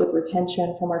little bit with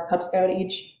retention from our Cub Scout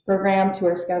age program to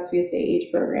our Scouts VSA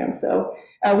age program. So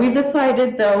we've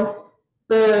decided, though,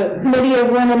 the committee of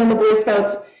women in the Boy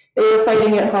Scouts, they were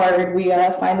fighting it hard. We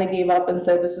finally gave up and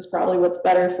said this is probably what's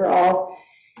better for all.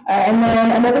 And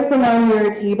then another thing on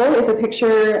your table is a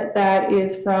picture that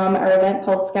is from our event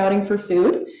called Scouting for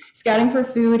Food. Scouting for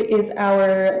Food is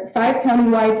our 5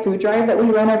 county-wide food drive that we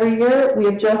run every year. We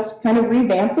have just kind of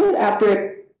revamped it after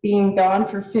it being gone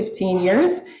for 15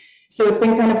 years. So it's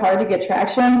been kind of hard to get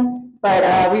traction,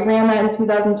 but we ran that in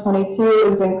 2022. It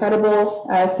was incredible.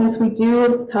 Since we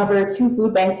do cover 2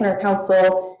 food banks in our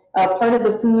council, part of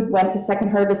the food went to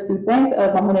Second Harvest Food Bank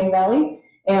of Mahoning Valley,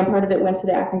 and part of it went to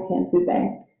the Akron Community Food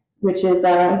Bank, which is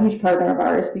a huge partner of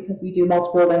ours because we do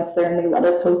multiple events there and they let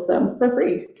us host them for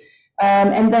free.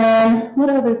 And then what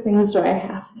other things do I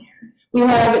have there? We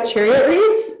have a chariot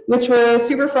race, which was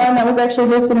super fun. That was actually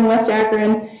hosted in West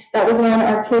Akron. That was when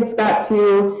our kids got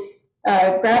to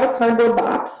grab a cardboard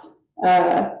box,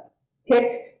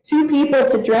 pick 2 people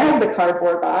to drag the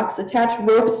cardboard box, attach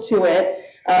ropes to it,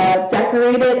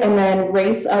 decorate it, and then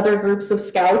race other groups of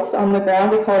scouts on the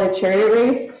ground. We call it a chariot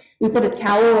race. We put a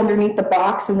towel underneath the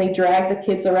box and they drag the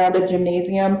kids around a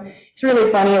gymnasium. It's really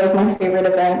funny. It was my favorite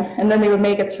event. And then they would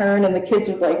make a turn and the kids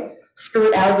would like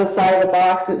skirt out of the side of the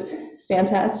box. It was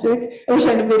fantastic. I wish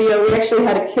I had a video. We actually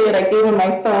had a kid, I gave him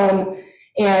my phone,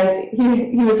 and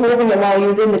he was holding it while he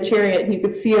was in the chariot, and you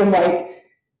could see him like,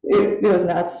 it was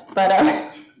nuts. But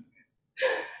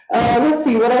let's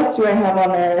see, what else do I have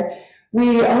on there?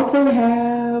 We also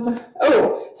have,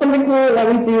 something cool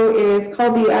that we do is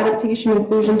called the Adaptation,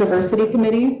 Inclusion, Diversity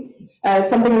Committee.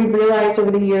 Something we've realized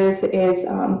over the years is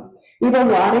we have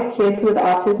a lot of kids with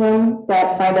autism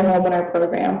that find a home in our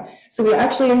program. So we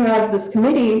actually have this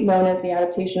committee known as the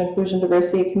Adaptation, Inclusion,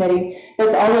 Diversity Committee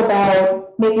that's all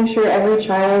about making sure every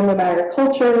child, no matter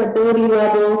culture, ability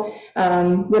level,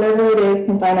 whatever it is,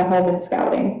 can find a home in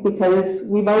scouting. Because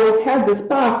we've always had this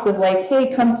box of like,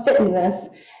 hey, come fit in this,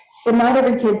 but not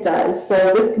every kid does. So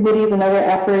this committee is another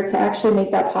effort to actually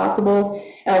make that possible.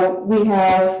 We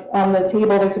have on the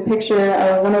table, there's a picture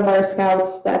of one of our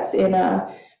scouts that's in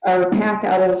our pack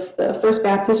out of the First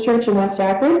Baptist Church in West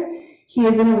Akron. He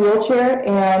is in a wheelchair,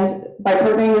 and by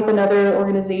partnering with another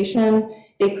organization,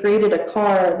 they created a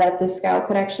car that this scout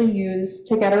could actually use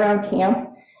to get around camp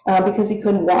because he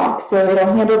couldn't walk. So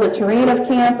it'll handle the terrain of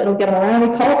camp, it'll get him around.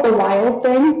 We call it the wild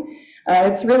thing.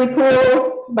 It's really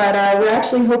cool, but we're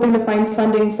actually hoping to find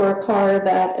funding for a car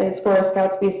that is for our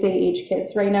Scouts VSA age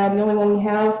kids. Right now, the only one we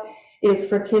have is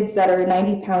for kids that are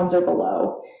 90 pounds or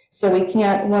below. So we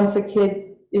can't, once a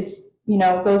kid is,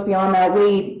 goes beyond that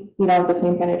weight, we don't have the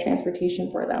same kind of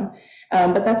transportation for them.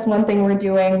 But that's one thing we're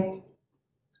doing.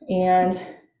 And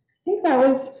I think that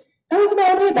was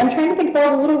about it. I'm trying to think of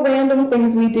all the little random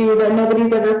things we do that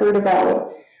nobody's ever heard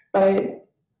about. But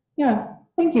yeah,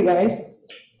 thank you guys.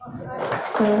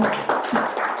 So. I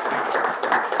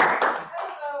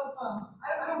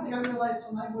don't think I realized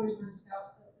when my boys were in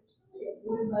Scouts that it's really a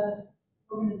boy-led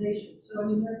organization. So, I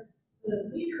mean,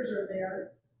 the leaders are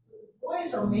there.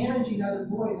 Boys are managing other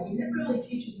boys. I mean, it really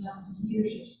teaches them some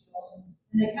leadership skills.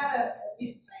 And they kind of, at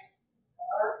least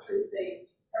our troop, they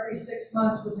every 6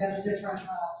 months would have a different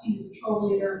senior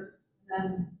patrol leader, and then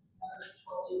another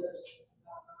patrol leaders. I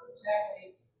don't remember exactly.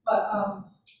 But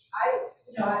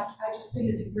I just think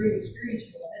it's a great experience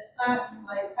for them. It's not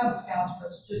like Cub Scouts where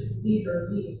it's just the leader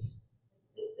leading.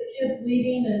 It's the kids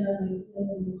leading, and then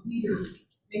the leader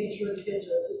making sure the kids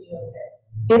are leading okay.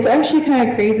 It's actually kind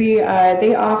of crazy.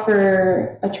 They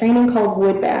offer a training called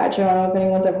Wood Badge. I don't know if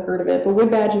anyone's ever heard of it, but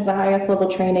Wood Badge is the highest level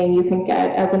training you can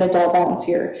get as an adult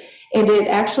volunteer. And it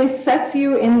actually sets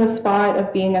you in the spot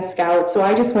of being a scout. So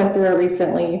I just went through it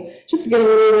recently just to get a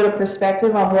little bit of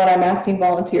perspective on what I'm asking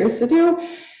volunteers to do.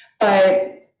 But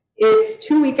it's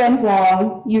 2 weekends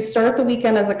long. You start the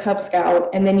weekend as a Cub Scout,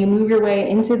 and then you move your way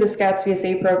into the Scouts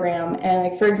VSA program. And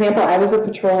like, for example, I was a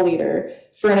patrol leader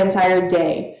for an entire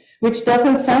day, which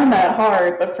doesn't sound that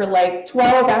hard, but for like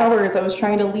 12 hours, I was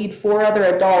trying to lead 4 other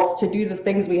adults to do the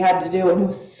things we had to do, and it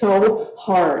was so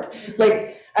hard.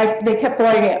 Like, they kept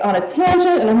going on a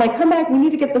tangent, and I'm like, come back, we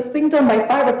need to get this thing done by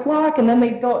 5 o'clock, and then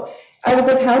they'd go. I was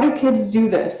like, how do kids do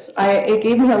this? It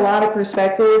gave me a lot of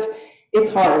perspective. It's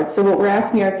hard. So what we're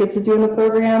asking our kids to do in the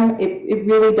program, it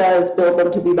really does build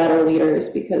them to be better leaders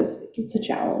because it's a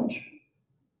challenge.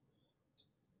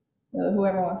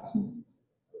 Whoever wants to.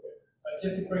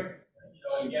 Just a quick,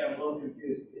 again, I'm a little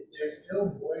confused. Is there still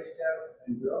Boy Scouts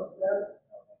and Girl Scouts?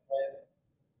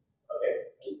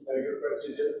 Okay. Your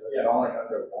question is, yeah, all like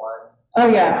under one? Oh,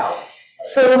 yeah.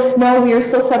 So, no, we are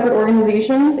still separate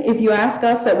organizations. If you ask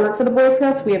us that work for the Boy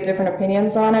Scouts, we have different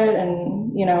opinions on it, and,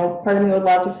 part of me would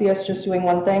love to see us just doing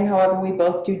one thing. However, we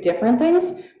both do different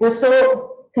things. We're still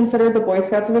considered the Boy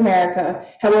Scouts of America.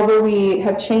 However, we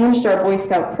have changed our Boy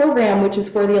Scout program, which is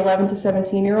for the 11 to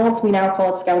 17-year-olds. We now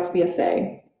call it Scouts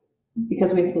BSA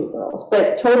because we include girls.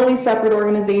 But totally separate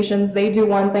organizations. They do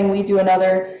one thing, we do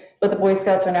another, but the Boy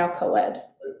Scouts are now co-ed.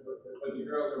 But the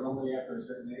girls are only after a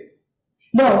certain age?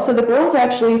 No, so the girls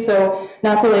actually, so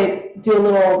not to like do a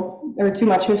little or too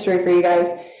much history for you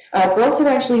guys, girls have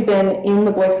actually been in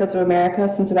the Boy Scouts of America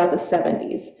since about the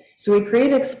 70s. So we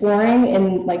created Exploring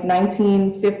in like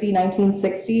 1950,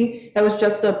 1960. That was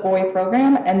just a boy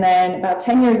program. And then about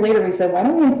 10 years later, we said, why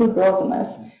don't we include girls in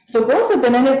this? So girls have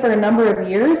been in it for a number of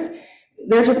years.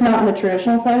 They're just not in the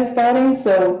traditional side of scouting,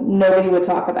 so nobody would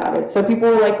talk about it. So people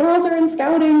were like, girls are in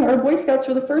scouting or Boy Scouts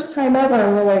for the first time ever.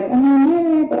 And we're like,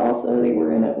 yay, but also they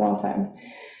were in it a long time.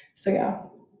 So yeah.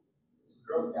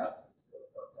 Girl Scouts is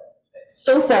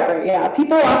still separate, yeah.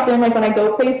 People often, like when I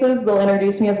go places, they'll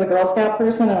introduce me as a Girl Scout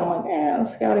person, and I'm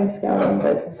like, scouting,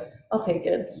 but I'll take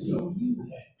it. So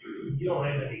you don't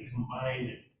have any combined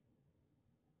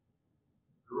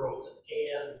girls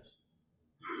and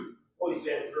boys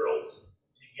and girls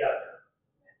together?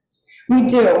 We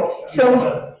do.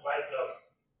 So,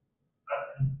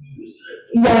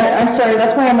 yeah, I'm sorry.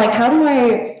 That's why I'm like, how do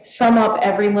I sum up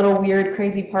every little weird,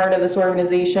 crazy part of this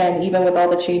organization, even with all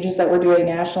the changes that we're doing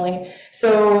nationally?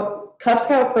 So, Cub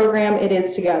Scout program, it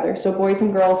is together. So, boys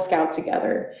and girls scout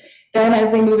together. Then,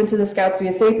 as they move into the Scouts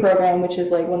VSA program, which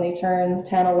is like when they turn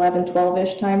 10, 11,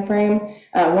 12-ish time frame,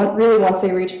 really once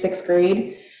they reach 6th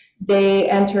grade, they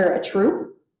enter a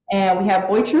troop. And we have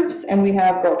boy troops and we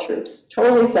have girl troops,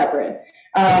 totally separate.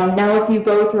 Now, if you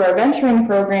go through our venturing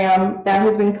program, that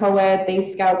has been co-ed, they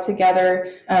scout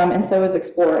together, and so is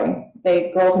Exploring.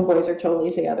 Girls and boys are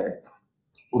totally together.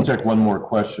 We'll take one more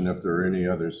question if there are any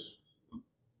others.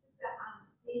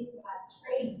 These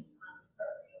trades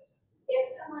programs.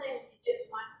 If someone just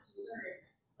wants to learn,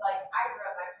 it's like I grew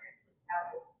up, my parents were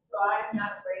scouts, so I'm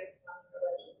not afraid of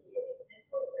religious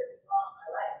mentors or all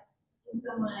my life. Can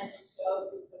someone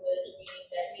go through some of the training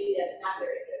that maybe that's not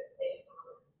their interest?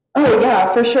 Oh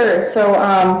yeah, for sure. So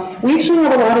we actually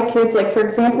have a lot of kids, like for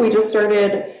example, we just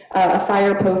started a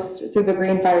fire post through the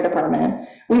Green Fire Department.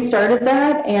 We started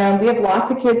that, and we have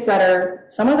lots of kids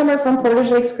that some of them are from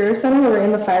Portage Lakes Career Center who are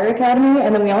in the Fire Academy,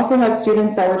 and then we also have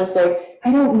students that were just like,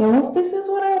 I don't know if this is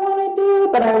what I want to do,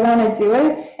 but I want to do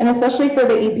it. And especially for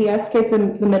the EPS kids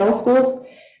in the middle schools,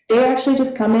 they actually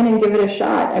just come in and give it a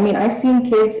shot. I mean, I've seen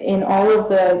kids in all of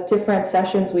the different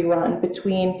sessions we run,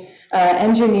 between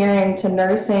engineering to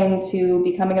nursing to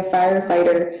becoming a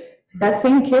firefighter. That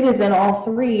same kid is in all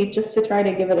three just to try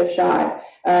to give it a shot.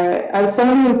 As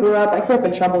someone who grew up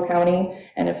in Trumbull County,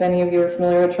 and if any of you are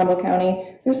familiar with Trumbull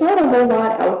County, there's not a whole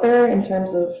lot out there in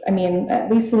terms of,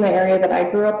 at least in the area that I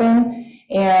grew up in.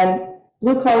 And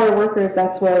blue-collar workers,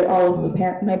 that's what all of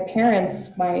my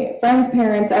parents, my friends'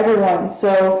 parents, everyone.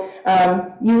 So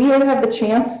you either have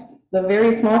the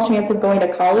very small chance of going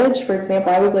to college. For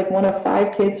example, I was like one of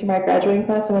 5 kids from my graduating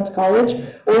class that went to college,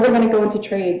 or they're going to go into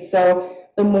trades. So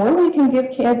the more we can give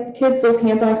kids those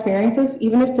hands-on experiences,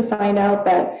 even if to find out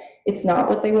that it's not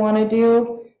what they want to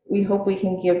do, we hope we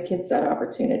can give kids that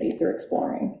opportunity through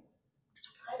Exploring.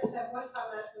 I just have one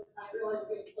comment. I realize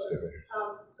we're getting close.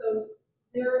 So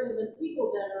there is an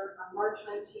Eagle dinner on March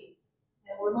 19th,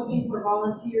 and we're looking for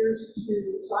volunteers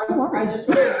to, so I just want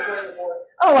to join the board.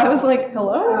 Oh, I was like,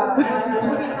 hello? I'm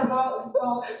looking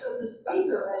for so the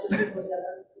speaker at the Eagle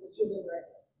dinner is Julie Ray.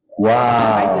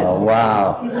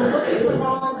 Wow. We're looking for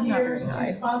volunteers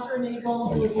to sponsor an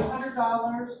Eagle. It would be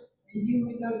 $100, and you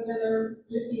would go together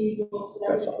with the Eagles. So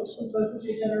that's awesome. Both of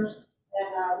your dinners,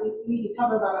 and we need to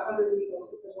cover about 100 Eagles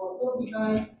because we're a little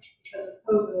behind because of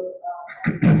COVID.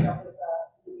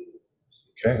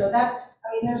 Okay. So that's,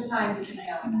 there's time between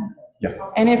now and then. Yeah.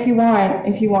 And if you want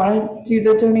to do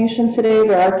the donation today,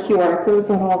 there are QR codes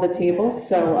on all the tables,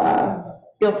 so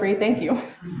Feel free, thank you.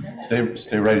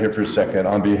 Stay right here for a second.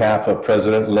 On behalf of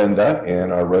President Linda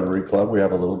and our Rotary Club, we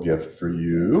have a little gift for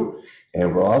you.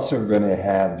 And we're also going to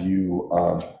have you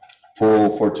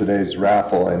pull for today's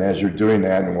raffle. And as you're doing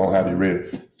that, and we'll have you read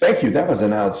it. Thank you. That was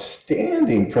an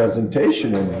outstanding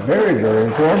presentation and very, very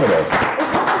informative.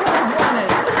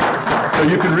 So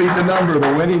you can read the number,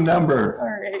 the winning number. All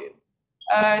right.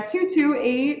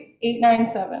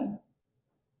 228897.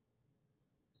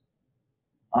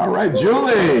 All right,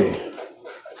 Julie.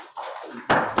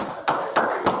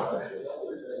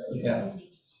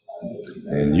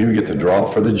 And you get the draw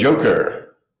for the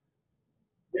Joker.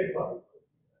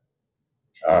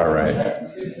 All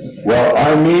right. Well,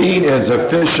 our meeting is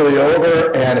officially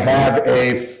over, and have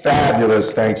a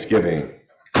fabulous Thanksgiving.